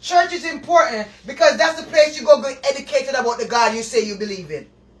 No, church is important because that's the place you go get educated about the God you say you believe in.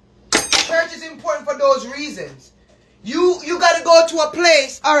 Church is important for those reasons. You got to go to a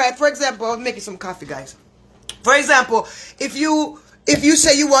place. All right, for example, I'm making some coffee, guys. For example, if you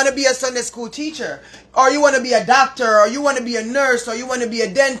say you want to be a Sunday school teacher, or you want to be a doctor, or you want to be a nurse, or you want to be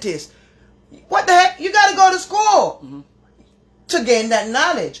a dentist, what the heck? You got to go to school to gain that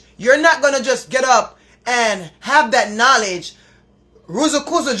knowledge. You're not going to just get up and have that knowledge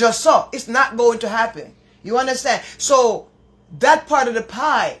ruzukuzu just so. It's not going to happen. You understand? So that part of the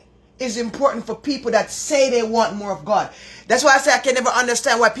pie is important for people that say they want more of God. That's why I say I can never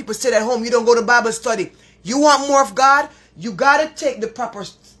understand why people sit at home. You don't go to Bible study. You want more of God? You got to take the proper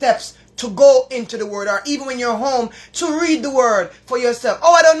steps to go into the Word, or even when you're home, to read the Word for yourself.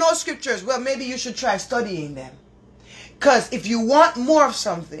 Oh, I don't know scriptures. Well, maybe you should try studying them. Because if you want more of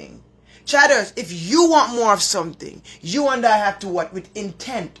something, chatters, if you want more of something, you and I have to, what? With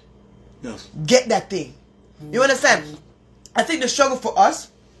intent, yes, get that thing. You understand? I think the struggle for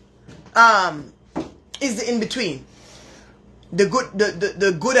us is the in-between. The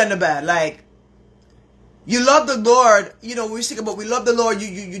good and the bad. Like, you love the Lord, we speak about we love the Lord,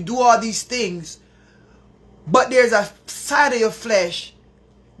 you do all these things, but there's a side of your flesh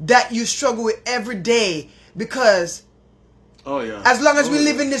that you struggle with every day, because as long as we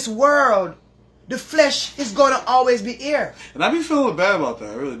live in this world, the flesh is going to always be here. And I be feeling bad about that,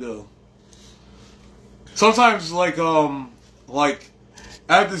 I really do. Sometimes, I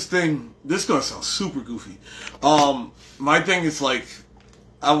have this thing, this is going to sound super goofy. My thing is like,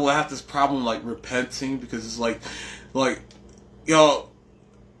 I will have this problem like repenting, because it's like yo,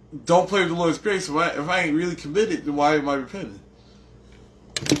 don't play with the Lord's grace. If I ain't really committed, then why am I repenting?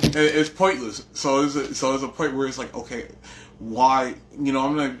 And it's pointless. So there's a point where it's like, okay, why? You know,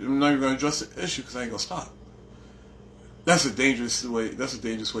 I'm not even going to address the issue because I ain't gonna stop. That's a dangerous way. That's a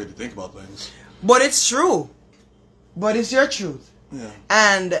dangerous way to think about things. But it's true. But it's your truth. Yeah.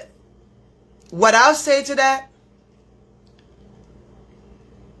 And what I'll say to that,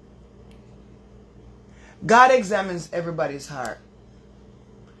 God examines everybody's heart.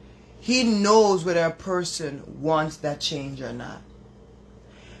 He knows whether a person wants that change or not.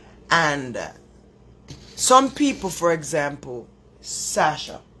 And some people, for example,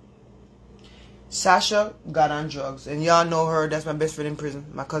 Sasha got on drugs. And y'all know her. That's my best friend in prison,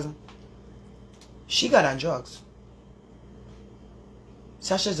 my cousin. She got on drugs.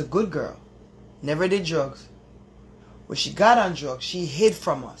 Sasha's a good girl. Never did drugs. When she got on drugs, she hid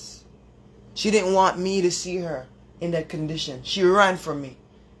from us. She didn't want me to see her in that condition. She ran from me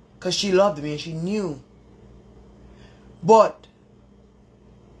because she loved me and she knew. But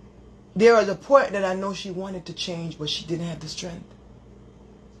there was a point that I know she wanted to change, but she didn't have the strength.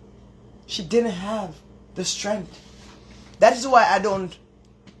 She didn't have the strength. That is why I don't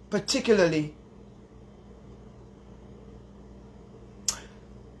particularly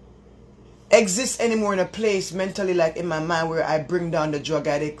exist anymore in a place mentally, like in my mind, where I bring down the drug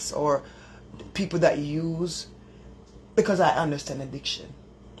addicts or people that use, because I understand addiction.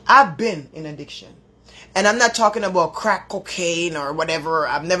 I've been in addiction. And I'm not talking about crack cocaine or whatever.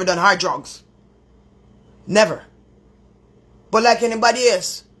 I've never done hard drugs. Never. But like anybody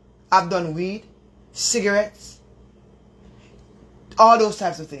else, I've done weed, cigarettes, all those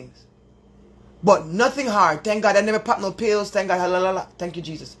types of things. But nothing hard. Thank God I never popped no pills. Thank God. La, la, la. Thank you,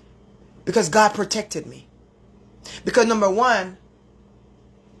 Jesus. Because God protected me. Because number one,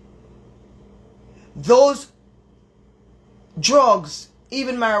 those drugs,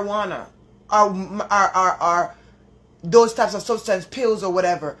 even marijuana, are those types of substance, pills or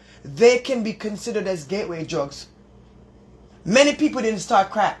whatever, they can be considered as gateway drugs. Many people didn't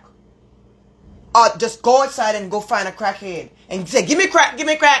start crack. Or just go outside and go find a crackhead and say, give me crack, give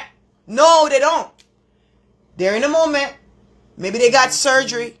me crack. No, they don't. They're in a moment. Maybe they got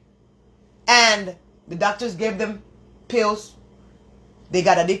surgery and the doctors gave them pills. They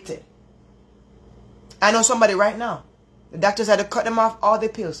got addicted. I know somebody right now. The doctors had to cut them off all their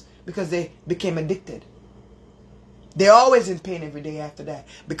pills because they became addicted. They're always in pain every day after that.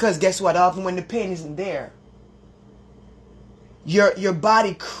 Because guess what? Often when the pain isn't there, your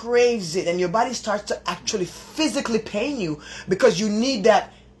body craves it and your body starts to actually physically pain you because you need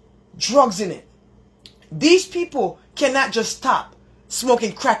that drugs in it. These people cannot just stop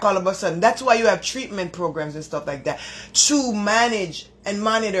smoking crack all of a sudden. That's why you have treatment programs and stuff like that to manage and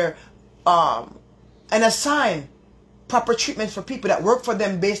monitor and assign proper treatments for people that work for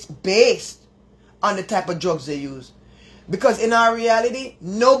them based on the type of drugs they use. Because in our reality,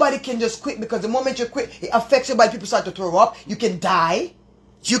 nobody can just quit, because the moment you quit, it affects your body. People start to throw up. You can die.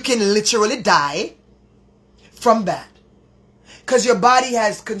 You can literally die from that. Because your body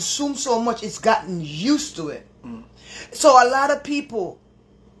has consumed so much, it's gotten used to it. So a lot of people,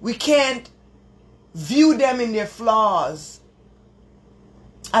 we can't view them in their flaws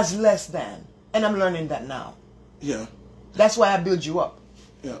as less than. And I'm learning that now. Yeah. That's why I build you up.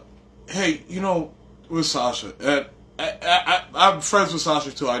 Yeah. Hey, you know, with Sasha, I'm friends with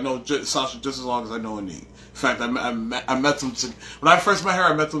Sasha too. I know Sasha just as long as I know Annie. In fact, I met them when I first met her.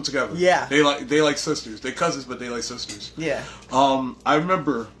 I met them together. Yeah. They like sisters. They cousins, but they like sisters. Yeah. I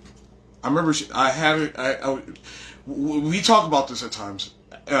remember we talk about this at times.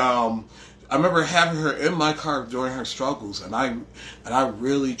 I remember having her in my car during her struggles, and I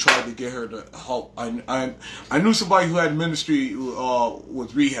really tried to get her to help. I knew somebody who had ministry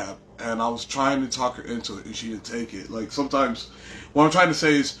with rehab, and I was trying to talk her into it, and she didn't take it. Like, sometimes, what I'm trying to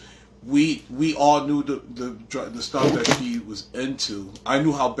say is, we all knew the stuff that she was into. I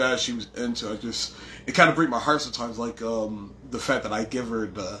knew how bad she was into. It kind of breaks my heart sometimes, like the fact that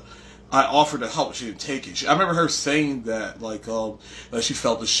I offered to help, she didn't take it. I remember her saying that, like, that she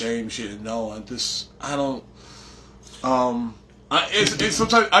felt ashamed, she didn't know. Sometimes, I'll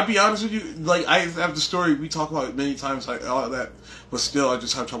be honest with you, like, I have the story, we talk about it many times, like, all of that, but still, I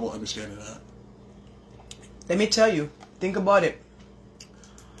just have trouble understanding that. Let me tell you, think about it.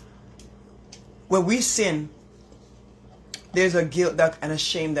 When we sin, there's a guilt and a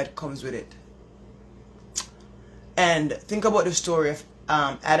shame that comes with it. And think about the story of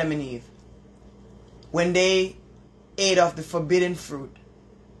Adam and Eve. When they ate of the forbidden fruit,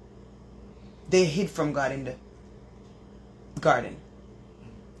 they hid from God in the garden.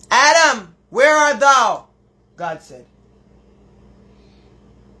 where art thou? God said.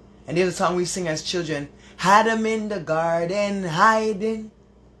 And there's a song we sing as children. Had him in the garden,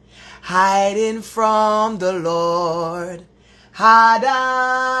 hiding from the Lord.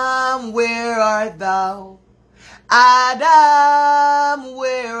 Adam, where art thou? Adam,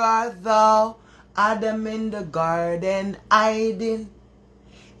 where art thou? Adam in the garden, hiding.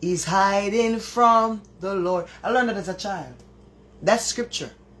 He's hiding from the Lord. I learned that as a child. That's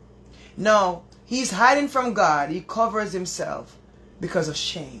scripture. No, he's hiding from God. He covers himself because of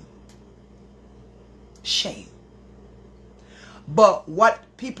shame. Shame. But what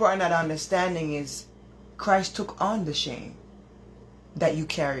people are not understanding is Christ took on the shame that you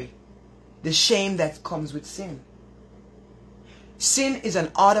carry. The shame that comes with sin. Sin is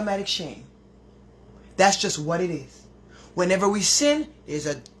an automatic shame. That's just what it is. Whenever we sin, there's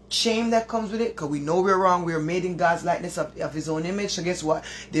a shame that comes with it because we know we're wrong. We're made in God's likeness of his own image. So guess what?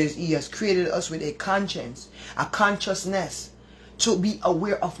 He has created us with a conscience, a consciousness to be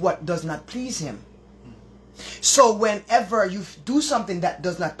aware of what does not please him. So whenever you do something that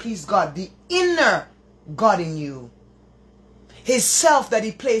does not please God, the inner God in you, his self that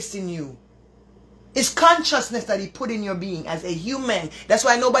he placed in you, his consciousness that he put in your being as a human. That's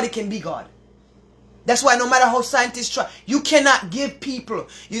why nobody can be God. That's why no matter how scientists try, you cannot give people.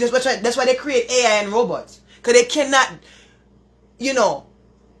 That's why they create AI and robots. Because they cannot,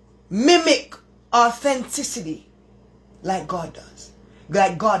 mimic authenticity like God does.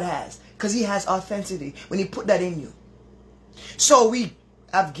 Like God has. Because he has authenticity when he put that in you. So we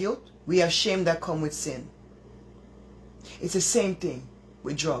have guilt. We have shame that come with sin. It's the same thing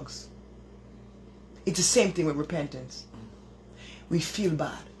with drugs. It's the same thing with repentance. We feel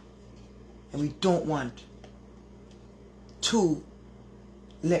bad. And we don't want to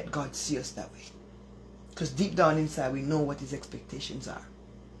let God see us that way. Because deep down inside, we know what his expectations are.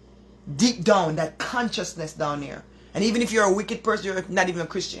 Deep down, that consciousness down there. And even if you're a wicked person, you're not even a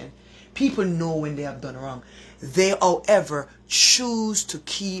Christian, people know when they have done wrong. They, however, choose to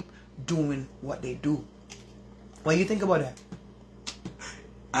keep doing what they do. What do you think about that?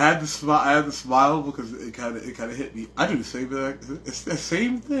 I had to smile because it kind of hit me. I do the same thing. It's the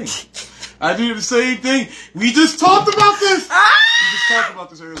same thing. I do the same thing. We just talked about this. We just talked about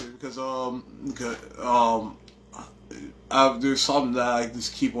this earlier because there's something that I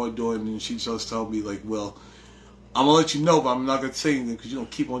just keep on doing, and she just told me like, well, I'm gonna let you know, but I'm not gonna say anything because you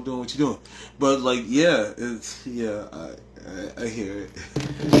don't keep on doing what you're doing. But like, I hear it.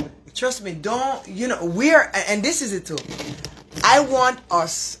 Trust me, and this is it too. I want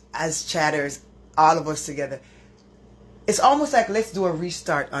us as chatters, all of us together. It's almost like let's do a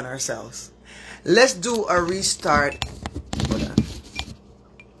restart on ourselves. Let's do a restart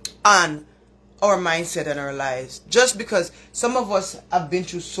on our mindset and our lives. Just because some of us have been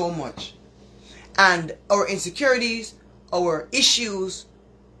through so much. And our insecurities, our issues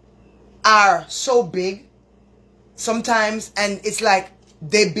are so big sometimes. And it's like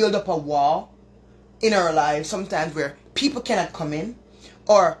they build up a wall in our lives sometimes where people cannot come in,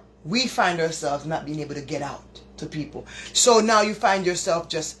 or we find ourselves not being able to get out to people. So now you find yourself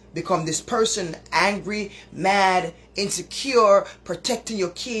just become this person, angry, mad, insecure, protecting your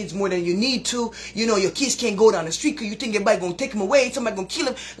kids more than you need to. Your kids can't go down the street because you think everybody going to take them away, somebody going to kill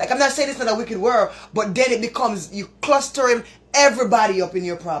them. Like, I'm not saying it's not a wicked world, but then it becomes, you clustering everybody up in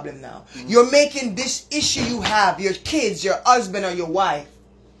your problem now. You're making this issue you have, your kids, your husband, or your wife.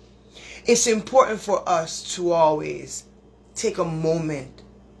 It's important for us to always take a moment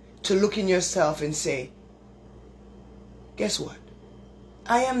to look in yourself and say, guess what?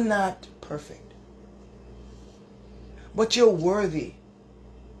 I am not perfect. But you're worthy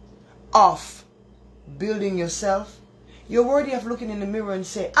of building yourself. You're worthy of looking in the mirror and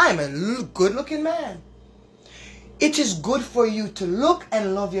say, I'm a good-looking man. It is good for you to look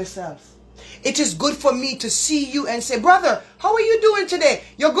and love yourself. It is good for me to see you and say, brother, how are you doing today?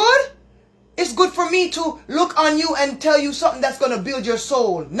 You're good? It's good for me to look on you and tell you something that's going to build your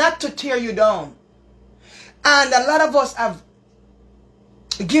soul, not to tear you down. And a lot of us have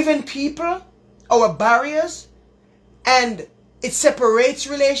given people our barriers, and it separates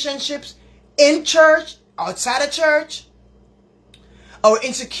relationships in church, outside of church. Our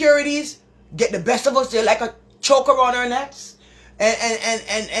insecurities get the best of us. They're like a choke around our necks,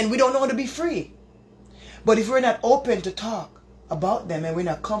 and we don't know how to be free. But if we're not open to talk about them and we're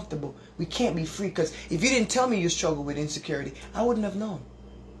not comfortable, we can't be free. Because if you didn't tell me you struggle with insecurity, I wouldn't have known.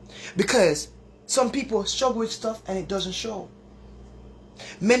 Because some people struggle with stuff and it doesn't show.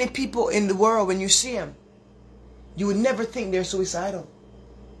 Many people in the world, when you see them, you would never think they're suicidal.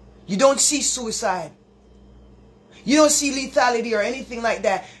 You don't see suicide. You don't see lethality or anything like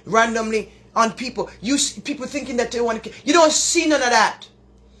that randomly on people. You people thinking that they want to. You don't see none of that.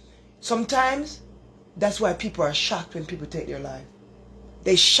 Sometimes that's why people are shocked when people take their life.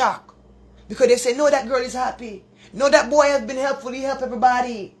 They shock because they say, no, that girl is happy. No, that boy has been helpful. He helped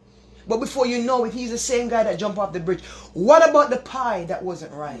everybody. But before you know it, he's the same guy that jumped off the bridge. What about the pie that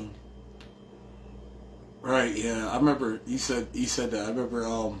wasn't right? Right, yeah. I remember you said that. I remember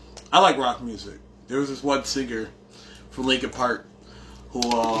I like rock music. There was this one singer from Linkin Park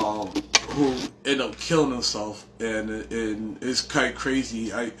who ended up killing himself, and it's kind of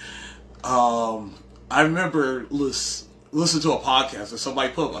crazy. I remember listen to a podcast and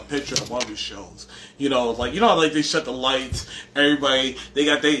somebody put up a picture of one of his shows. Like they shut the lights, everybody they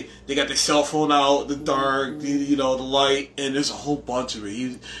got their cell phone out, the dark, the light, and there's a whole bunch of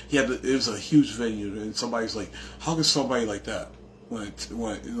it. It was a huge venue, and somebody's like, how can somebody like that want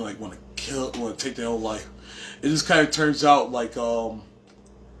to take their own life? It just kind of turns out like a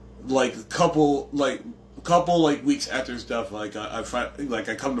couple weeks after his death, I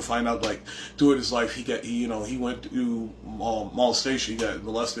come to find out during his life he went through molestation. He got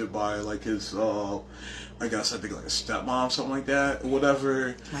molested by his I think a stepmom, something like that, or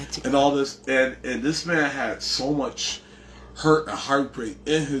whatever, and all this, and this man had so much hurt and heartbreak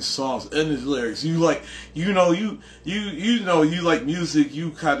in his songs, in his lyrics. You like music,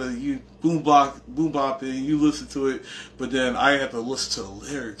 you boom bop and you listen to it, but then I have to listen to the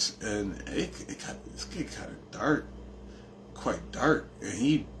lyrics, and it kind of dark, quite dark, and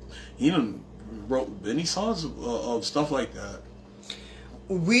he done wrote many songs of stuff like that.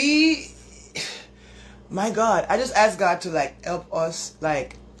 My God, I just ask God to help us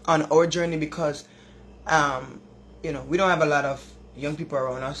on our journey, because we don't have a lot of young people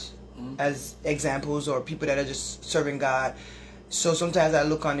around us as examples, or people that are just serving God. So sometimes I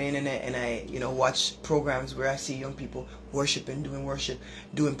look on the internet and I watch programs where I see young people worshiping, doing worship,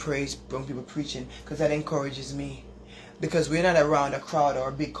 doing praise, young people preaching, because that encourages me. Because we're not around a crowd or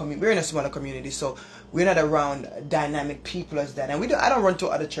a big community. We're in a smaller community, so we're not around dynamic people as that. And I don't run to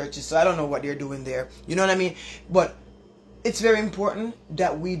other churches, so I don't know what they're doing there. You know what I mean? But it's very important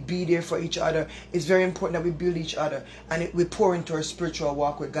that we be there for each other. It's very important that we build each other, and we pour into our spiritual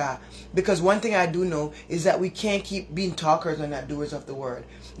walk with God. Because one thing I do know is that we can't keep being talkers and not doers of the word.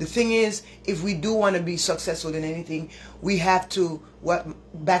 The thing is, if we do want to be successful in anything, we have to,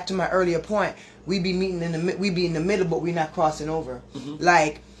 back to my earlier point, we be in the middle, but we're not crossing over.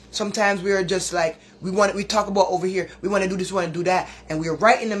 Sometimes we are just we talk about over here, we want to do this, we want to do that, and we're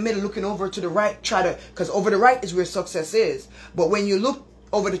right in the middle, looking over to the right, because over the right is where success is. But when you look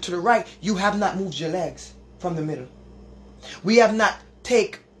over to the right, you have not moved your legs from the middle. We have not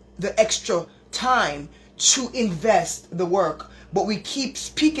take the extra time to invest the work, but we keep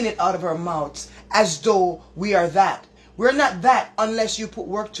speaking it out of our mouths as though we are that. We're not that unless you put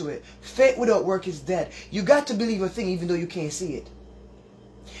work to it. Faith without work is dead. You got to believe a thing even though you can't see it.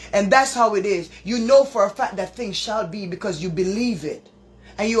 And that's how it is. You know for a fact that thing shall be because you believe it.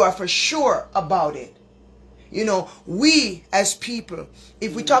 And you are for sure about it. We as people,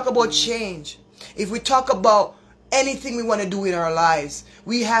 if we talk about change, if we talk about anything we want to do in our lives,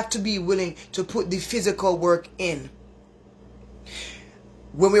 we have to be willing to put the physical work in.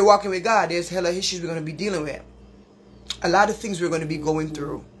 When we're walking with God, there's hella issues we're going to be dealing with. A lot of things we're going to be going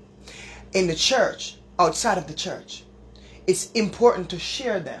through. In the church, outside of the church. It's important to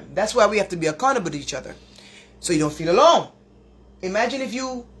share them. That's why we have to be accountable to each other, so you don't feel alone. Imagine if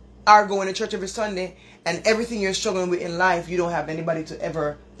you are going to church every Sunday and everything you're struggling with in life, you don't have anybody to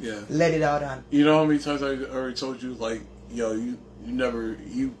ever let it out on. You know how many times I already told you, you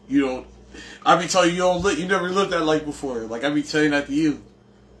don't. I be telling you, you never lived that life before. I be telling that to you.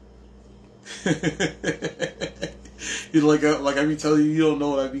 You I be telling you don't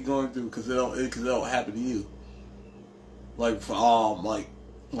know what I be going through because it don't happen to you. Far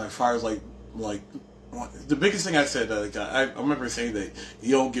as the biggest thing I said that I remember saying that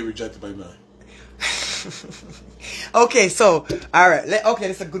you don't get rejected by men. Okay, so all right,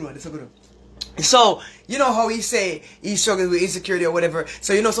 that's a good one. So you know how he say he's struggling with insecurity or whatever.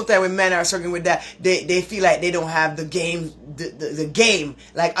 So sometimes when men are struggling with that, they feel like they don't have the game, the game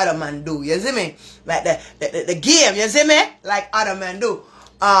like other men do. You see me? Like the game. You see me? Like other men do.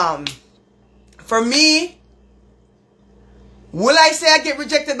 For me. Will I say I get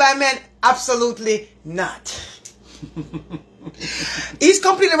rejected by men? Absolutely not. He's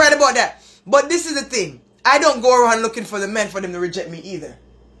completely right about that. But this is the thing. I don't go around looking for the men for them to reject me either.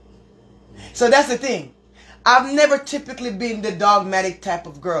 So that's the thing. I've never typically been the dogmatic type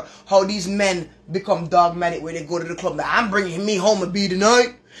of girl. How these men become dogmatic where they go to the club. Now, I'm bringing me home a B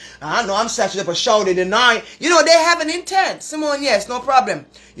tonight. I know I'm saturated up a shouty tonight. You know, they have an intent. Simone, yes, no problem.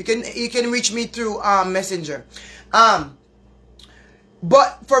 You can reach me through Messenger.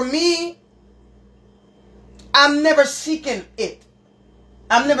 But for me, I'm never seeking it.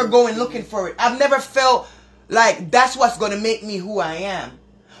 I'm never going looking for it. I've never felt like that's what's going to make me who I am.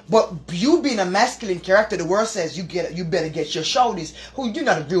 But you being a masculine character, the world says you better get your shoulders. Who, you're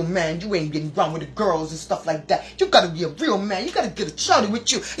not a real man. You ain't getting around with the girls and stuff like that. You got to be a real man. You got to get a shouty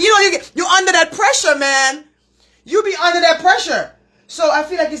with you. You know, you're under that pressure, man. You be under that pressure. So I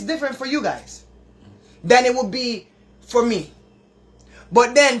feel like it's different for you guys than it would be for me.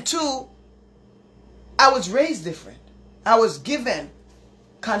 But then too, I was raised different. I was given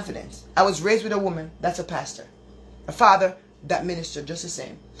confidence. I was raised with a woman that's a pastor, a father that ministered just the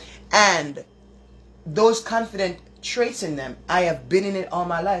same, and those confident traits in them, I have been in it all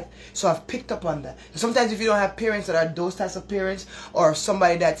my life, so I've picked up on that. Sometimes if you don't have parents that are those types of parents, or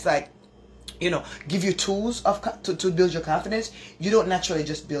somebody that's like, you know, give you tools to build your confidence, you don't naturally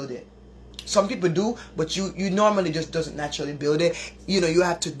just build it. Some people do, but you normally just doesn't naturally build it. You know, you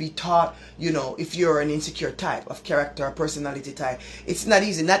have to be taught, you know, if you're an insecure type of character or personality type. It's not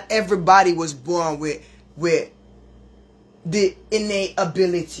easy. Not everybody was born with the innate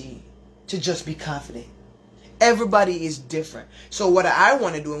ability to just be confident. Everybody is different. So what I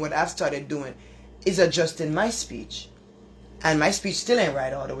want to do and what I've started doing is adjusting my speech. And my speech still ain't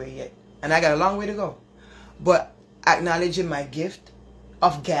right all the way yet. And I got a long way to go. But acknowledging my gift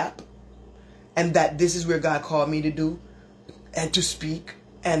of gap, and that this is where God called me to do and to speak,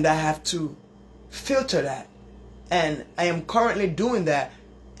 and I have to filter that. And I am currently doing that.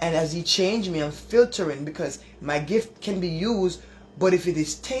 And as He changed me, I'm filtering, because my gift can be used, but if it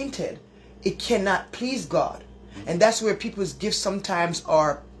is tainted, it cannot please God. And that's where people's gifts sometimes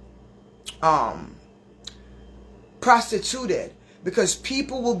are prostituted, because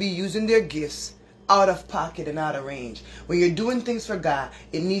people will be using their gifts out of pocket and out of range. When you're doing things for God,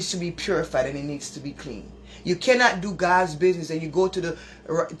 it needs to be purified and it needs to be clean. You cannot do God's business and you go to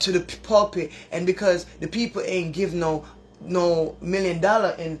the pulpit, and because the people ain't give no $1 million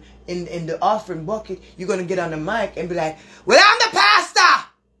in the offering bucket, you're gonna get on the mic and be like, well, I'm the pastor.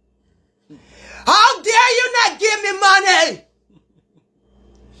 How dare you not give me money?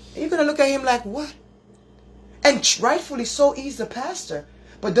 And you're gonna look at him like, what? And rightfully so, he's the pastor.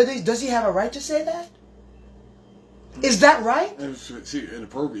 But does he have a right to say that? Is that right? It's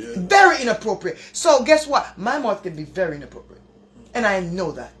inappropriate. Very inappropriate. So guess what? My mouth can be very inappropriate. And I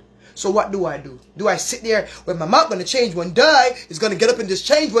know that. So what do? Do I sit there with my mouth gonna change one day? It's gonna get up and just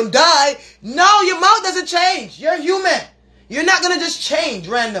change one day? No, your mouth doesn't change. You're human. You're not gonna just change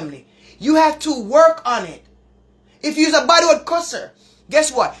randomly. You have to work on it. If you use a bad word cusser,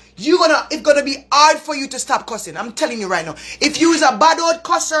 guess what? It's gonna be hard for you to stop cussing. I'm telling you right now. If you use a bad word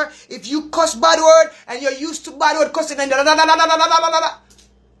cusser, if you cuss bad word and you're used to bad word cussing and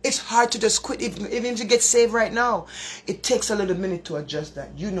it's hard to just quit. Even if you get saved right now, it takes a little minute to adjust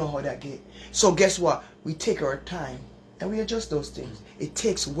that. You know how that get. So guess what? We take our time and we adjust those things. It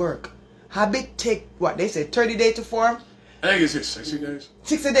takes work. Habit take what they say 30 days to form. I think it's 60 days.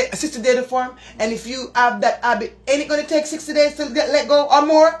 60 days to form. And if you have that habit, ain't it going to take 60 days to let go or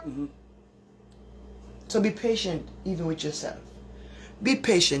more? Mm-hmm. So be patient even with yourself. Be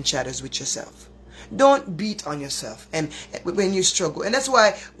patient, chatters, with yourself. Don't beat on yourself and when you struggle. And that's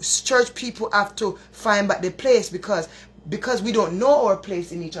why church people have to find back their place, because we don't know our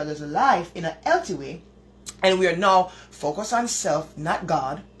place in each other's life in a healthy way. And we are now focused on self, not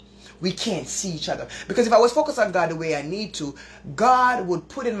God. We can't see each other. Because if I was focused on God the way I need to, God would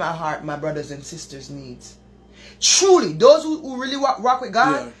put in my heart my brothers and sisters' needs. Truly, those who really rock with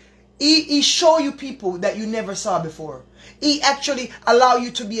God, yeah. He show you people that you never saw before. He actually allow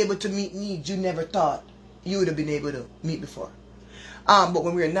you to be able to meet needs you never thought you would have been able to meet before. But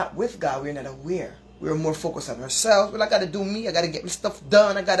when we're not with God, we're not aware. We're more focused on ourselves. Well, I got to do me. I got to get my stuff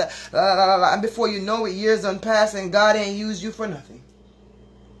done. I got to... And before you know it, years done pass and God ain't used you for nothing.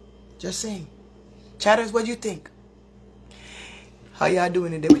 Just saying. Chatters, what do you think? How y'all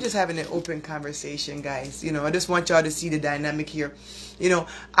doing today? We're just having an open conversation, guys. You know, I just want y'all to see the dynamic here. You know,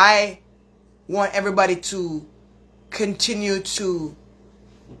 I want everybody to continue to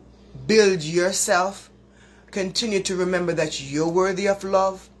build yourself. Continue to remember that you're worthy of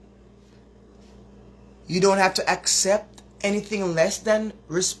love. You don't have to accept anything less than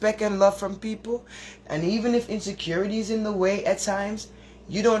respect and love from people. And even if insecurity is in the way at times,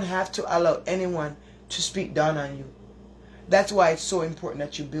 you don't have to allow anyone to speak down on you. That's why it's so important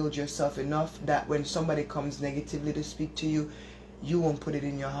that you build yourself enough that when somebody comes negatively to speak to you, you won't put it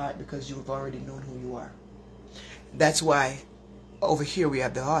in your heart because you've already known who you are. That's why over here we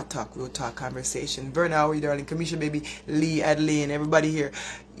have the Hard Talk, Real Talk conversation. Verna, how are you, darling? Kamisha, baby, Lee, Adeline, everybody here.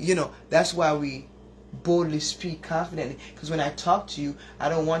 You know, that's why we boldly speak confidently. Because when I talk to you, I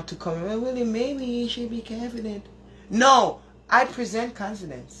don't want to come, well, Willie, maybe you should be confident. No, I present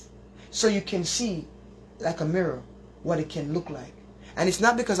confidence. So you can see, like a mirror, what it can look like. And it's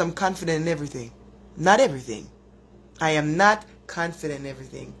not because I'm confident in everything. Not everything. I am not confident in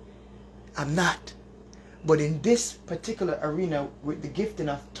everything. I'm not. But in this particular arena, with the gifting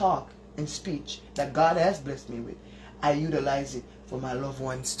of talk and speech that God has blessed me with, I utilize it for my loved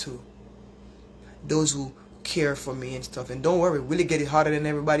ones too. Those who care for me and stuff. And don't worry, Willie get it harder than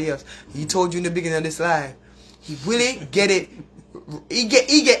everybody else. He told you in the beginning of this live. He Willie get it. He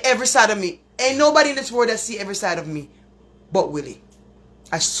get every side of me. Ain't nobody in this world that see every side of me but Willie.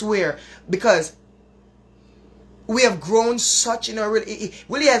 I swear. Because we have grown such in our...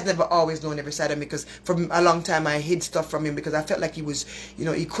 Willie has never always known every side of me, because for a long time I hid stuff from him because I felt like he was, you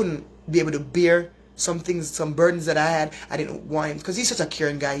know, he couldn't be able to bear some things, some burdens that I had. I didn't want him, because he's such a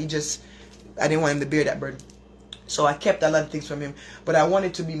caring guy. I didn't want him to bear that burden. So I kept a lot of things from him. But I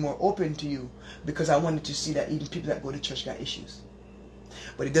wanted to be more open to you because I wanted to see that even people that go to church got issues.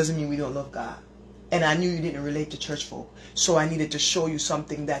 But it doesn't mean we don't love God. And I knew you didn't relate to church folk. So I needed to show you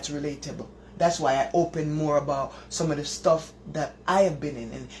something that's relatable. That's why I opened more about some of the stuff that I have been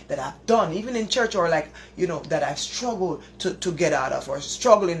in and that I've done, even in church, or like, you know, that I've struggled to get out of, or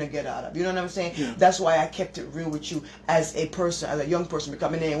struggling to get out of. You know what I'm saying? Yeah. That's why I kept it real with you as a person, as a young person,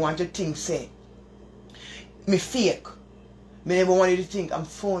 because I didn't want you to think, say, me fake. Me never want you to think I'm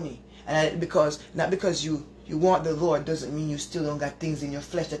phony. And not because you want the Lord doesn't mean you still don't got things in your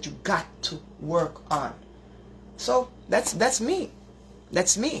flesh that you got to work on. So that's me.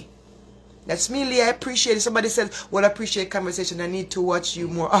 That's me. That's me, Lee. I appreciate it. Somebody said, well, I appreciate conversation. I need to watch you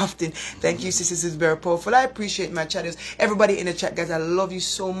more often. Thank you, sis. This is very powerful. I appreciate my chatters. Everybody in the chat, guys, I love you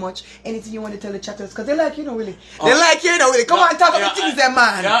so much. Anything you want to tell the chatters? Because they like you, know, really. They like you, know, really. Come on, talk about the things that,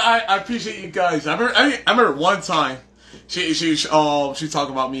 man. Yeah, I appreciate you guys. I remember one time, she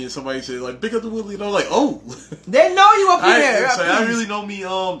talking about me and somebody said, like, big up the Willie. And I'm like, oh. They know you up here. I really know me.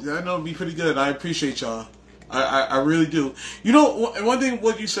 I know me pretty good. I appreciate y'all. I really do. You know, one thing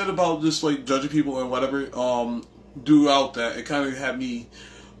what you said about just like judging people and whatever, throughout that, it kind of had me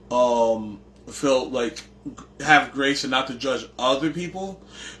feel like have grace and not to judge other people.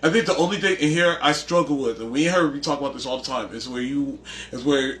 I think the only thing in here I struggle with, and we talk about this all the time, is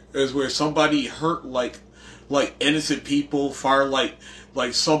where somebody hurt like innocent people, far like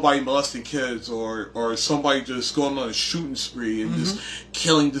somebody molesting kids, or somebody just going on a shooting spree and just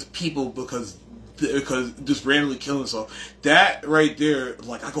killing just people because just randomly killing himself. That right there,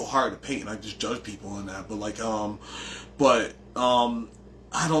 like, I go hard to paint and I just judge people on that. But like, I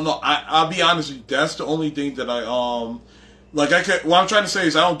don't know. I'll be honest with you. That's the only thing that what I'm trying to say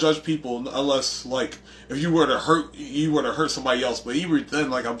is I don't judge people unless, like, if you were to hurt somebody else. But even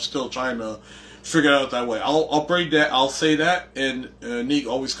then, like, I'm still trying to figure it out that way. I'll bring that. I'll say that, and Neek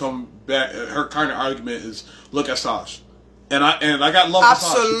always come back. Her kind of argument is, look at Sash. And I got love for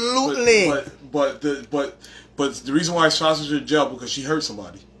Absolutely. But the reason why Sasha's in jail because she hurt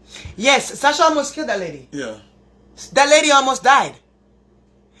somebody. Yes, Sasha almost killed that lady. Yeah. That lady almost died.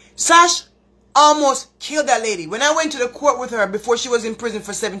 Sash almost killed that lady. When I went to the court with her before she was in prison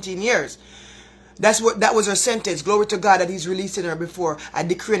for 17 years, that was her sentence. Glory to God that He's releasing her before. I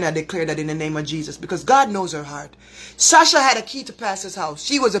decree and I declare that in the name of Jesus, because God knows her heart. Sasha had a key to pastor's house.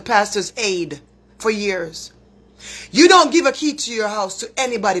 She was a pastor's aide for years. You don't give a key to your house to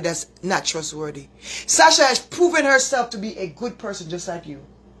anybody that's not trustworthy. Sasha has proven herself to be a good person just like you.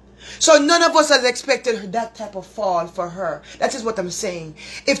 So none of us has expected that type of fall for her. That is what I'm saying.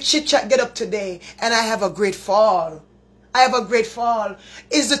 If Chit Chat get up today and I have a great fall,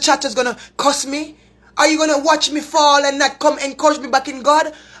 is the chatters going to cuss me? Are you going to watch me fall and not come encourage me back in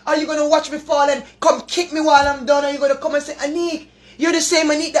God? Are you going to watch me fall and come kick me while I'm done? Are you going to come and say, Anik, you're the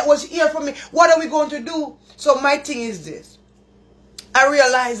same Anik that was here for me. What are we going to do? So my thing is this. I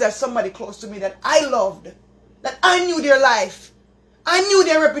realized that somebody close to me that I loved, that I knew their life. I knew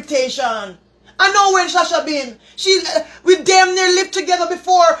their reputation. I know where Sasha been. We damn near lived together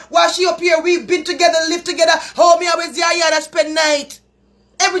before. While she up here, we've been together, lived together. Hold me, I was there, I spend night.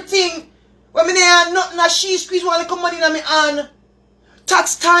 Everything. When me there, nothing, she squeeze one little money in my hand.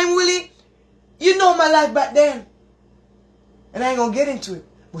 Tax time, Willie. You know my life back then. And I ain't gonna get into it.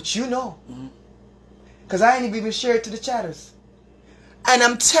 But you know. Because I ain't even shared it to the chatters. And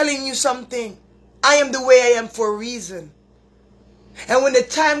I'm telling you something. I am the way I am for a reason. And when the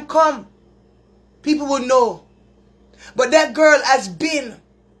time come, people will know. But that girl has been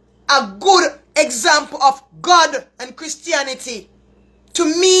a good example of God and Christianity to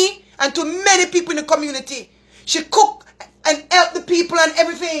me and to many people in the community. She cooked and helped the people and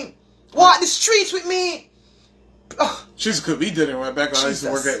everything. Walk the streets with me. Oh, she's a cook. We did it right back when I used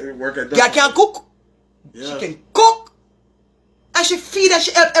to work at girl can cook. Yeah. She can cook. And she feed and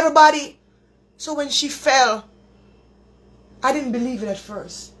she helped everybody. So when she fell, I didn't believe it at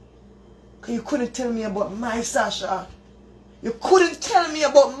first. Because you couldn't tell me about my Sasha. You couldn't tell me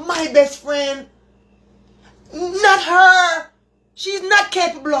about my best friend. Not her. She's not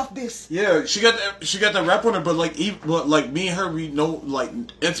capable of this. Yeah, she got that rap on her, but like me and her, we know, like,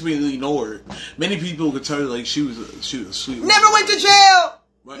 intimately know her. Many people could tell you, like, she was a sweet. Never went to jail.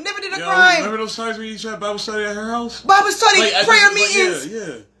 But, never did a crime. Remember those times when you used to have Bible study at her house? Bible study, like, prayer meetings.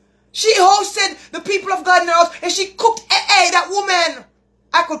 Yeah. She hosted the people of God in her house, and she cooked. Hey, that woman.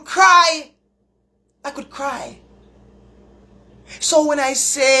 I could cry. I could cry. So when I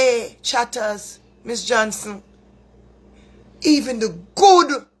say, chatters, Miss Johnson, even the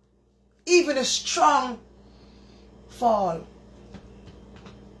good, even the strong fall.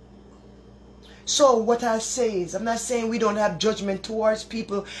 So what I say is, I'm not saying we don't have judgment towards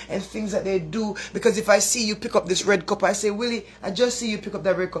people and things that they do. Because if I see you pick up this red cup, I say, Willie, I just see you pick up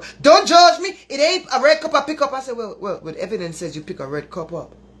that red cup. Don't judge me. It ain't a red cup I pick up. I say, well, evidence says you pick a red cup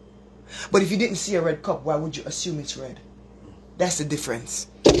up. But if you didn't see a red cup, why would you assume it's red? That's the difference.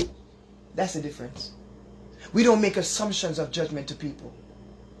 That's the difference. We don't make assumptions of judgment to people.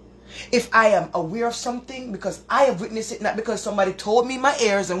 If I am aware of something because I have witnessed it, not because somebody told me in my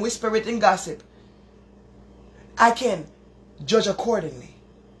ears and whisper it and gossip, I can judge accordingly.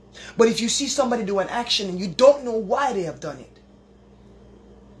 But if you see somebody do an action and you don't know why they have done it,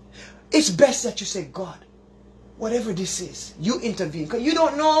 it's best that you say, God, whatever this is, you intervene. Because you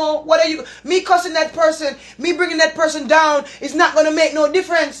don't know, what are you, me cussing that person, me bringing that person down is not going to make no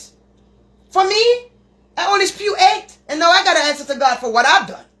difference. For me, I only spew 8, and now I got to answer to God for what I've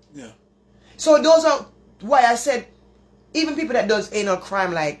done. Yeah. So those are why I said, even people that does anal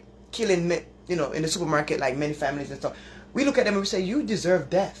crime like killing, you know, in the supermarket, like many families and stuff, we look at them and we say, you deserve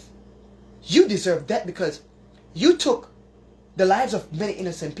death. You deserve death because you took the lives of many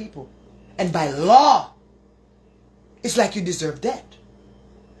innocent people. And by law, it's like you deserve death.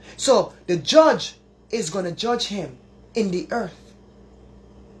 So the judge is going to judge him in the earth.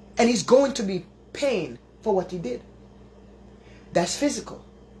 And he's going to be paying for what he did. That's physical.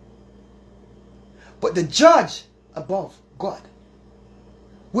 But the judge above, God,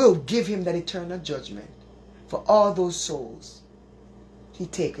 will give him that eternal judgment for all those souls he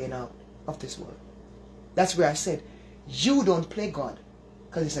taken out of this world. That's where I said, you don't play God,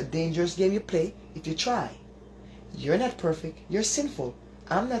 because it's a dangerous game you play if you try. You're not perfect. You're sinful.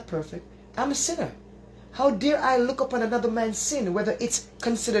 I'm not perfect. I'm a sinner. How dare I look upon another man's sin, whether it's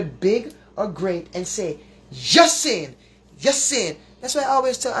considered big or great, and say, you're sin. You're sin. That's why I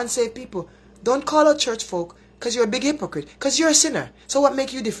always tell unsaved people, don't call out church folk because you're a big hypocrite. Because you're a sinner. So what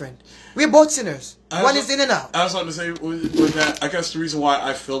makes you different? We're both sinners. One is in and out. I was about to say with that, I guess the reason why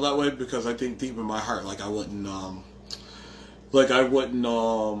I feel that way, because I think deep in my heart, like I wouldn't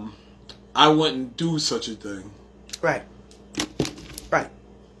do such a thing. Right. Right.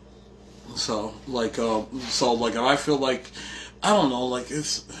 So I feel like, I don't know, like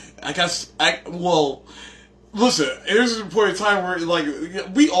listen, there's a point in time where, like,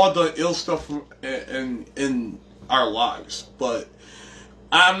 we all done ill stuff in our lives, but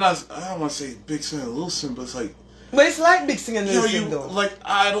I don't want to say big sin and little sin, but it's like, but it's like big sin and little sin, though. Like,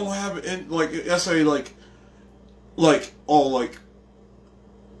 I don't have it, like, I say,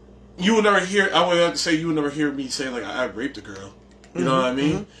 you would never hear, I would have to say, you would never hear me saying, like, I raped a girl. You know what I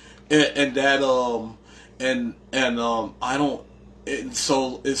mean? And that, I don't, and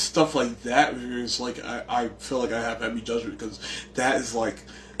so it's stuff like that where it's like, I feel like I have heavy judgment, because that is like,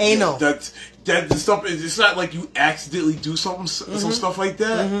 anal. That stuff, it's not like you accidentally do something, some stuff like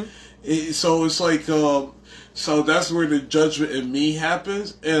that. So it's like, so that's where the judgment in me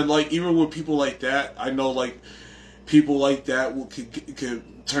happens. And like, even with people like that, I know, like, people like that could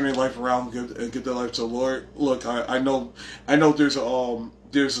turn their life around and give their life to the Lord. Look, I know there's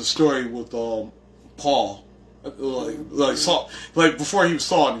a story with Paul, like Saul, like before he was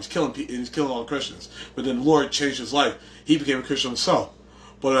Saul and he's killing all the Christians, but then the Lord changed his life. He became a Christian himself.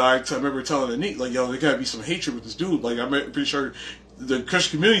 But I remember telling Anik, like, yo, there gotta be some hatred with this dude. Like, I'm pretty sure the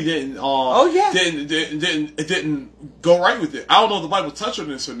Christian community didn't. It didn't go right with it. I don't know if the Bible touched on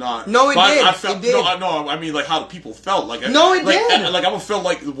this or not. No, it did. I felt, it did. No, I mean, like how the people felt. Like no, it like, did. Like I would feel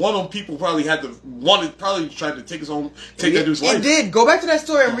like one of them people probably probably tried to take that dude's life. It did. Go back to that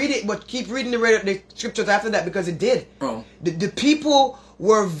story and read it, but keep reading the scriptures after that because it did. Oh. The people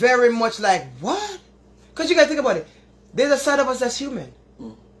were very much like, what? Because you got to think about it. There's a side of us that's human.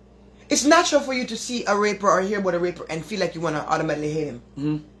 It's natural for you to see a raper or hear about a raper and feel like you want to automatically hate him.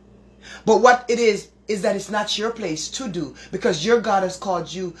 Mm-hmm. But what it is that it's not your place to do because your God has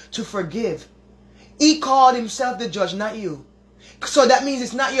called you to forgive. He called himself the judge, not you. So that means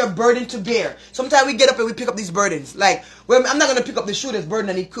it's not your burden to bear. Sometimes we get up and we pick up these burdens. Like, well, I'm not going to pick up the shooter's burden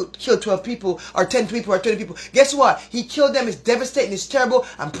and he killed 12 people or 10 people or 20 people. Guess what? He killed them. It's devastating. It's terrible.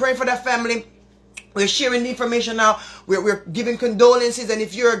 I'm praying for that family. We're sharing the information now. We're giving condolences. And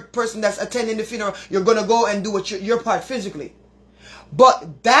if you're a person that's attending the funeral, you're going to go and do what your part physically.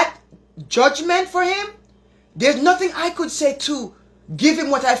 But that judgment for him, there's nothing I could say to give him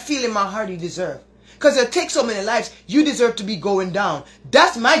what I feel in my heart he deserves. Because it takes so many lives. You deserve to be going down.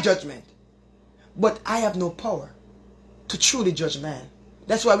 That's my judgment. But I have no power to truly judge man.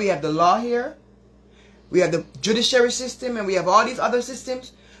 That's why we have the law here. We have the judiciary system. And we have all these other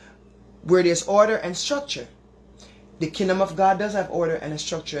systems where there's order and structure. The kingdom of God does have order and a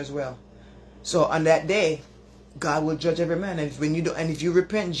structure as well. So on that day, God will judge every man. And if you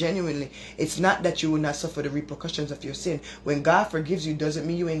repent genuinely, it's not that you will not suffer the repercussions of your sin. When God forgives you, doesn't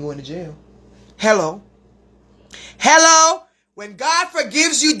mean you ain't going to jail. Hello. Hello. When God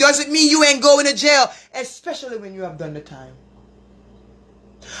forgives you, doesn't mean you ain't going to jail. Especially when you have done the time.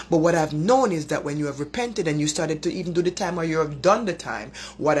 But what I've known is that when you have repented and you started to even do the time or you have done the time,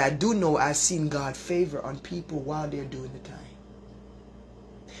 what I do know, I've seen God favor on people while they're doing the time.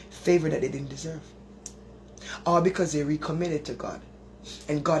 Favor that they didn't deserve. All because they recommitted to God.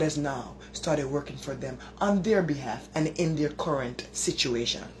 And God has now started working for them on their behalf and in their current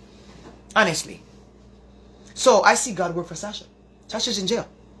situation. Honestly. So I see God work for Sasha. Sasha's in jail.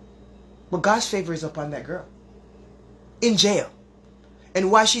 But God's favor is upon that girl. In jail. And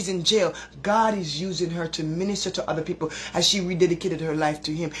while she's in jail, God is using her to minister to other people as she rededicated her life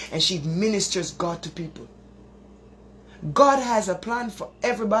to him. And she ministers God to people. God has a plan for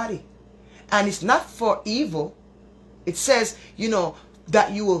everybody. And it's not for evil. It says, you know,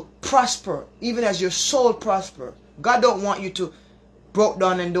 that you will prosper even as your soul prosper. God don't want you to broke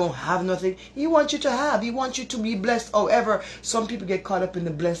down and don't have nothing. He wants you to have. He wants you to be blessed. However, some people get caught up in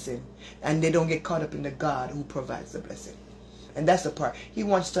the blessing and they don't get caught up in the God who provides the blessing. And that's the part. He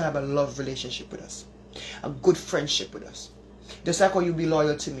wants to have a love relationship with us. A good friendship with us. Just like how you be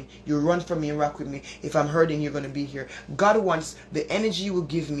loyal to me. You run for me and rock with me. If I'm hurting, you're going to be here. God wants the energy you will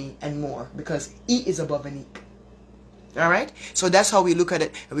give me and more. Because he is above an eek. Alright? So that's how we look at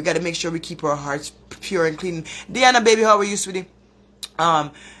it. And we got to make sure we keep our hearts pure and clean. Diana, baby, how are you, sweetie?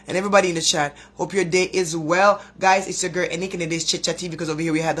 And everybody in the chat, hope your day is well. Guys, it's your girl Anik, and it is Chit Chat TV, because over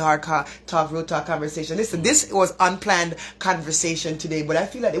here we had the hard talk, real talk conversation. Listen, this was unplanned conversation today, but I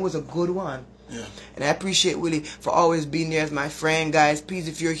feel like it was a good one. Yeah. And I appreciate Willie for always being there as my friend, guys. Please,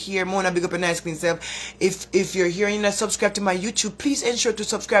 if you're here, Mona, big up your nice clean self. If you're here and you're not subscribed to my YouTube, please ensure to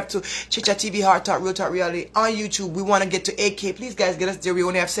subscribe to Chit Chat TV, Hard Talk, Real Talk Reality on YouTube. We want to get to 8K. Please, guys, get us there. We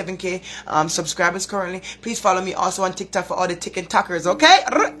only have 7K subscribers currently. Please follow me also on TikTok for all the tick and talkers, okay?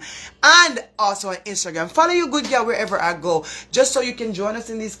 And also on Instagram. Follow you, good girl, wherever I go, just so you can join us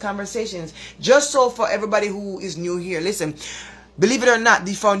in these conversations. Just so for everybody who is new here, listen. Believe it or not,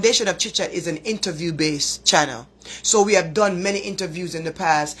 the foundation of Chit Chat is an interview-based channel. So we have done many interviews in the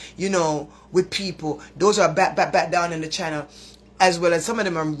past, you know, with people. Those are back down in the channel, as well as some of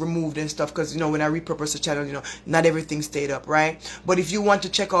them are removed and stuff, because, you know, when I repurpose the channel, you know, not everything stayed up, right? But if you want to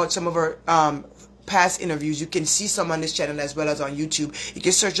check out some of our past interviews, you can see some on this channel as well as on YouTube. You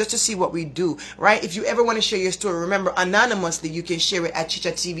can search just to see what we do, right? If you ever want to share your story, remember, anonymously, you can share it at Chit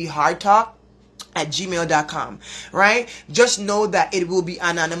Chat TV Hard Talk at gmail.com, right? Just know that it will be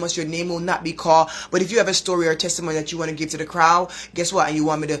anonymous. Your name will not be called. But if you have a story or testimony that you want to give to the crowd, guess what? And you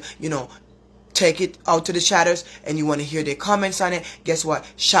want me to, you know, take it out to the chatters and you want to hear their comments on it, guess what?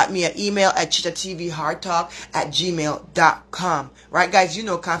 Shot me an email at chitchatvhardtalk@gmail.com. Right, guys? You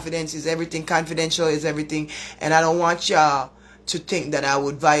know confidence is everything. Confidential is everything. And I don't want y'all to think that I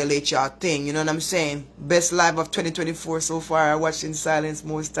would violate y'all thing. You know what I'm saying? Best live of 2024 so far. I watched in silence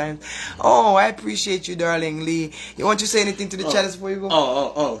most times. Oh, I appreciate you, darling Lee. You want to say anything to the chatters before you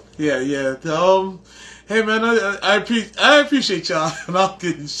go? Yeah. Hey man, I appreciate y'all, and I'm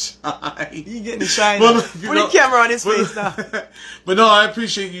getting shy. You getting shy now. Put the camera on his face now. But no, I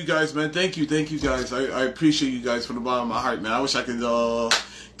appreciate you guys, man. Thank you guys. I appreciate you guys from the bottom of my heart, man. I wish I could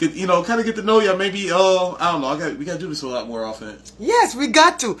get, kind of get to know you. Maybe I don't know. We gotta do this a lot more often. Yes, we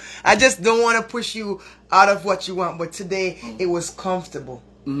got to. I just don't want to push you out of what you want. But today it was comfortable,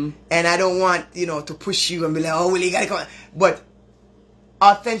 and I don't want to push you and be like, oh, Willie, you gotta come. But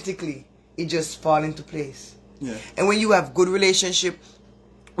authentically, it just fall into place. Yeah. And when you have good relationship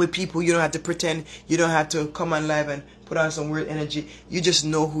with people, you don't have to pretend. You don't have to come on live and put on some weird energy. You just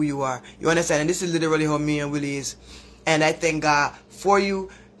know who you are. You understand? And this is literally how me and Willie is. And I thank God for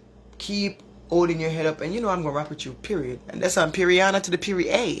you. Keep holding your head up. And I'm going to rock with you, period. And that's on Periana to the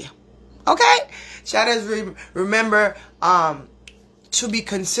period A. Okay? Shadows, remember to be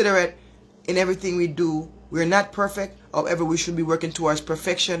considerate in everything we do. We're not perfect. However, we should be working towards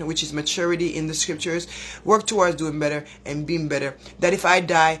perfection, which is maturity in the scriptures. Work towards doing better and being better. That if I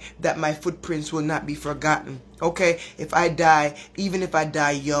die, that my footprints will not be forgotten. Okay? If I die, even if I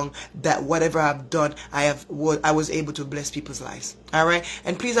die young, that whatever I've done, I was able to bless people's lives. Alright?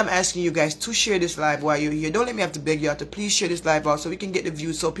 And please, I'm asking you guys to share this live while you're here. Don't let me have to beg you out to please share this live out so we can get the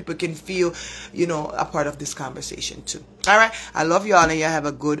views, so people can feel, a part of this conversation too. Alright? I love y'all, and y'all have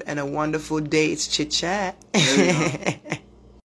a good and a wonderful day. It's chit chat.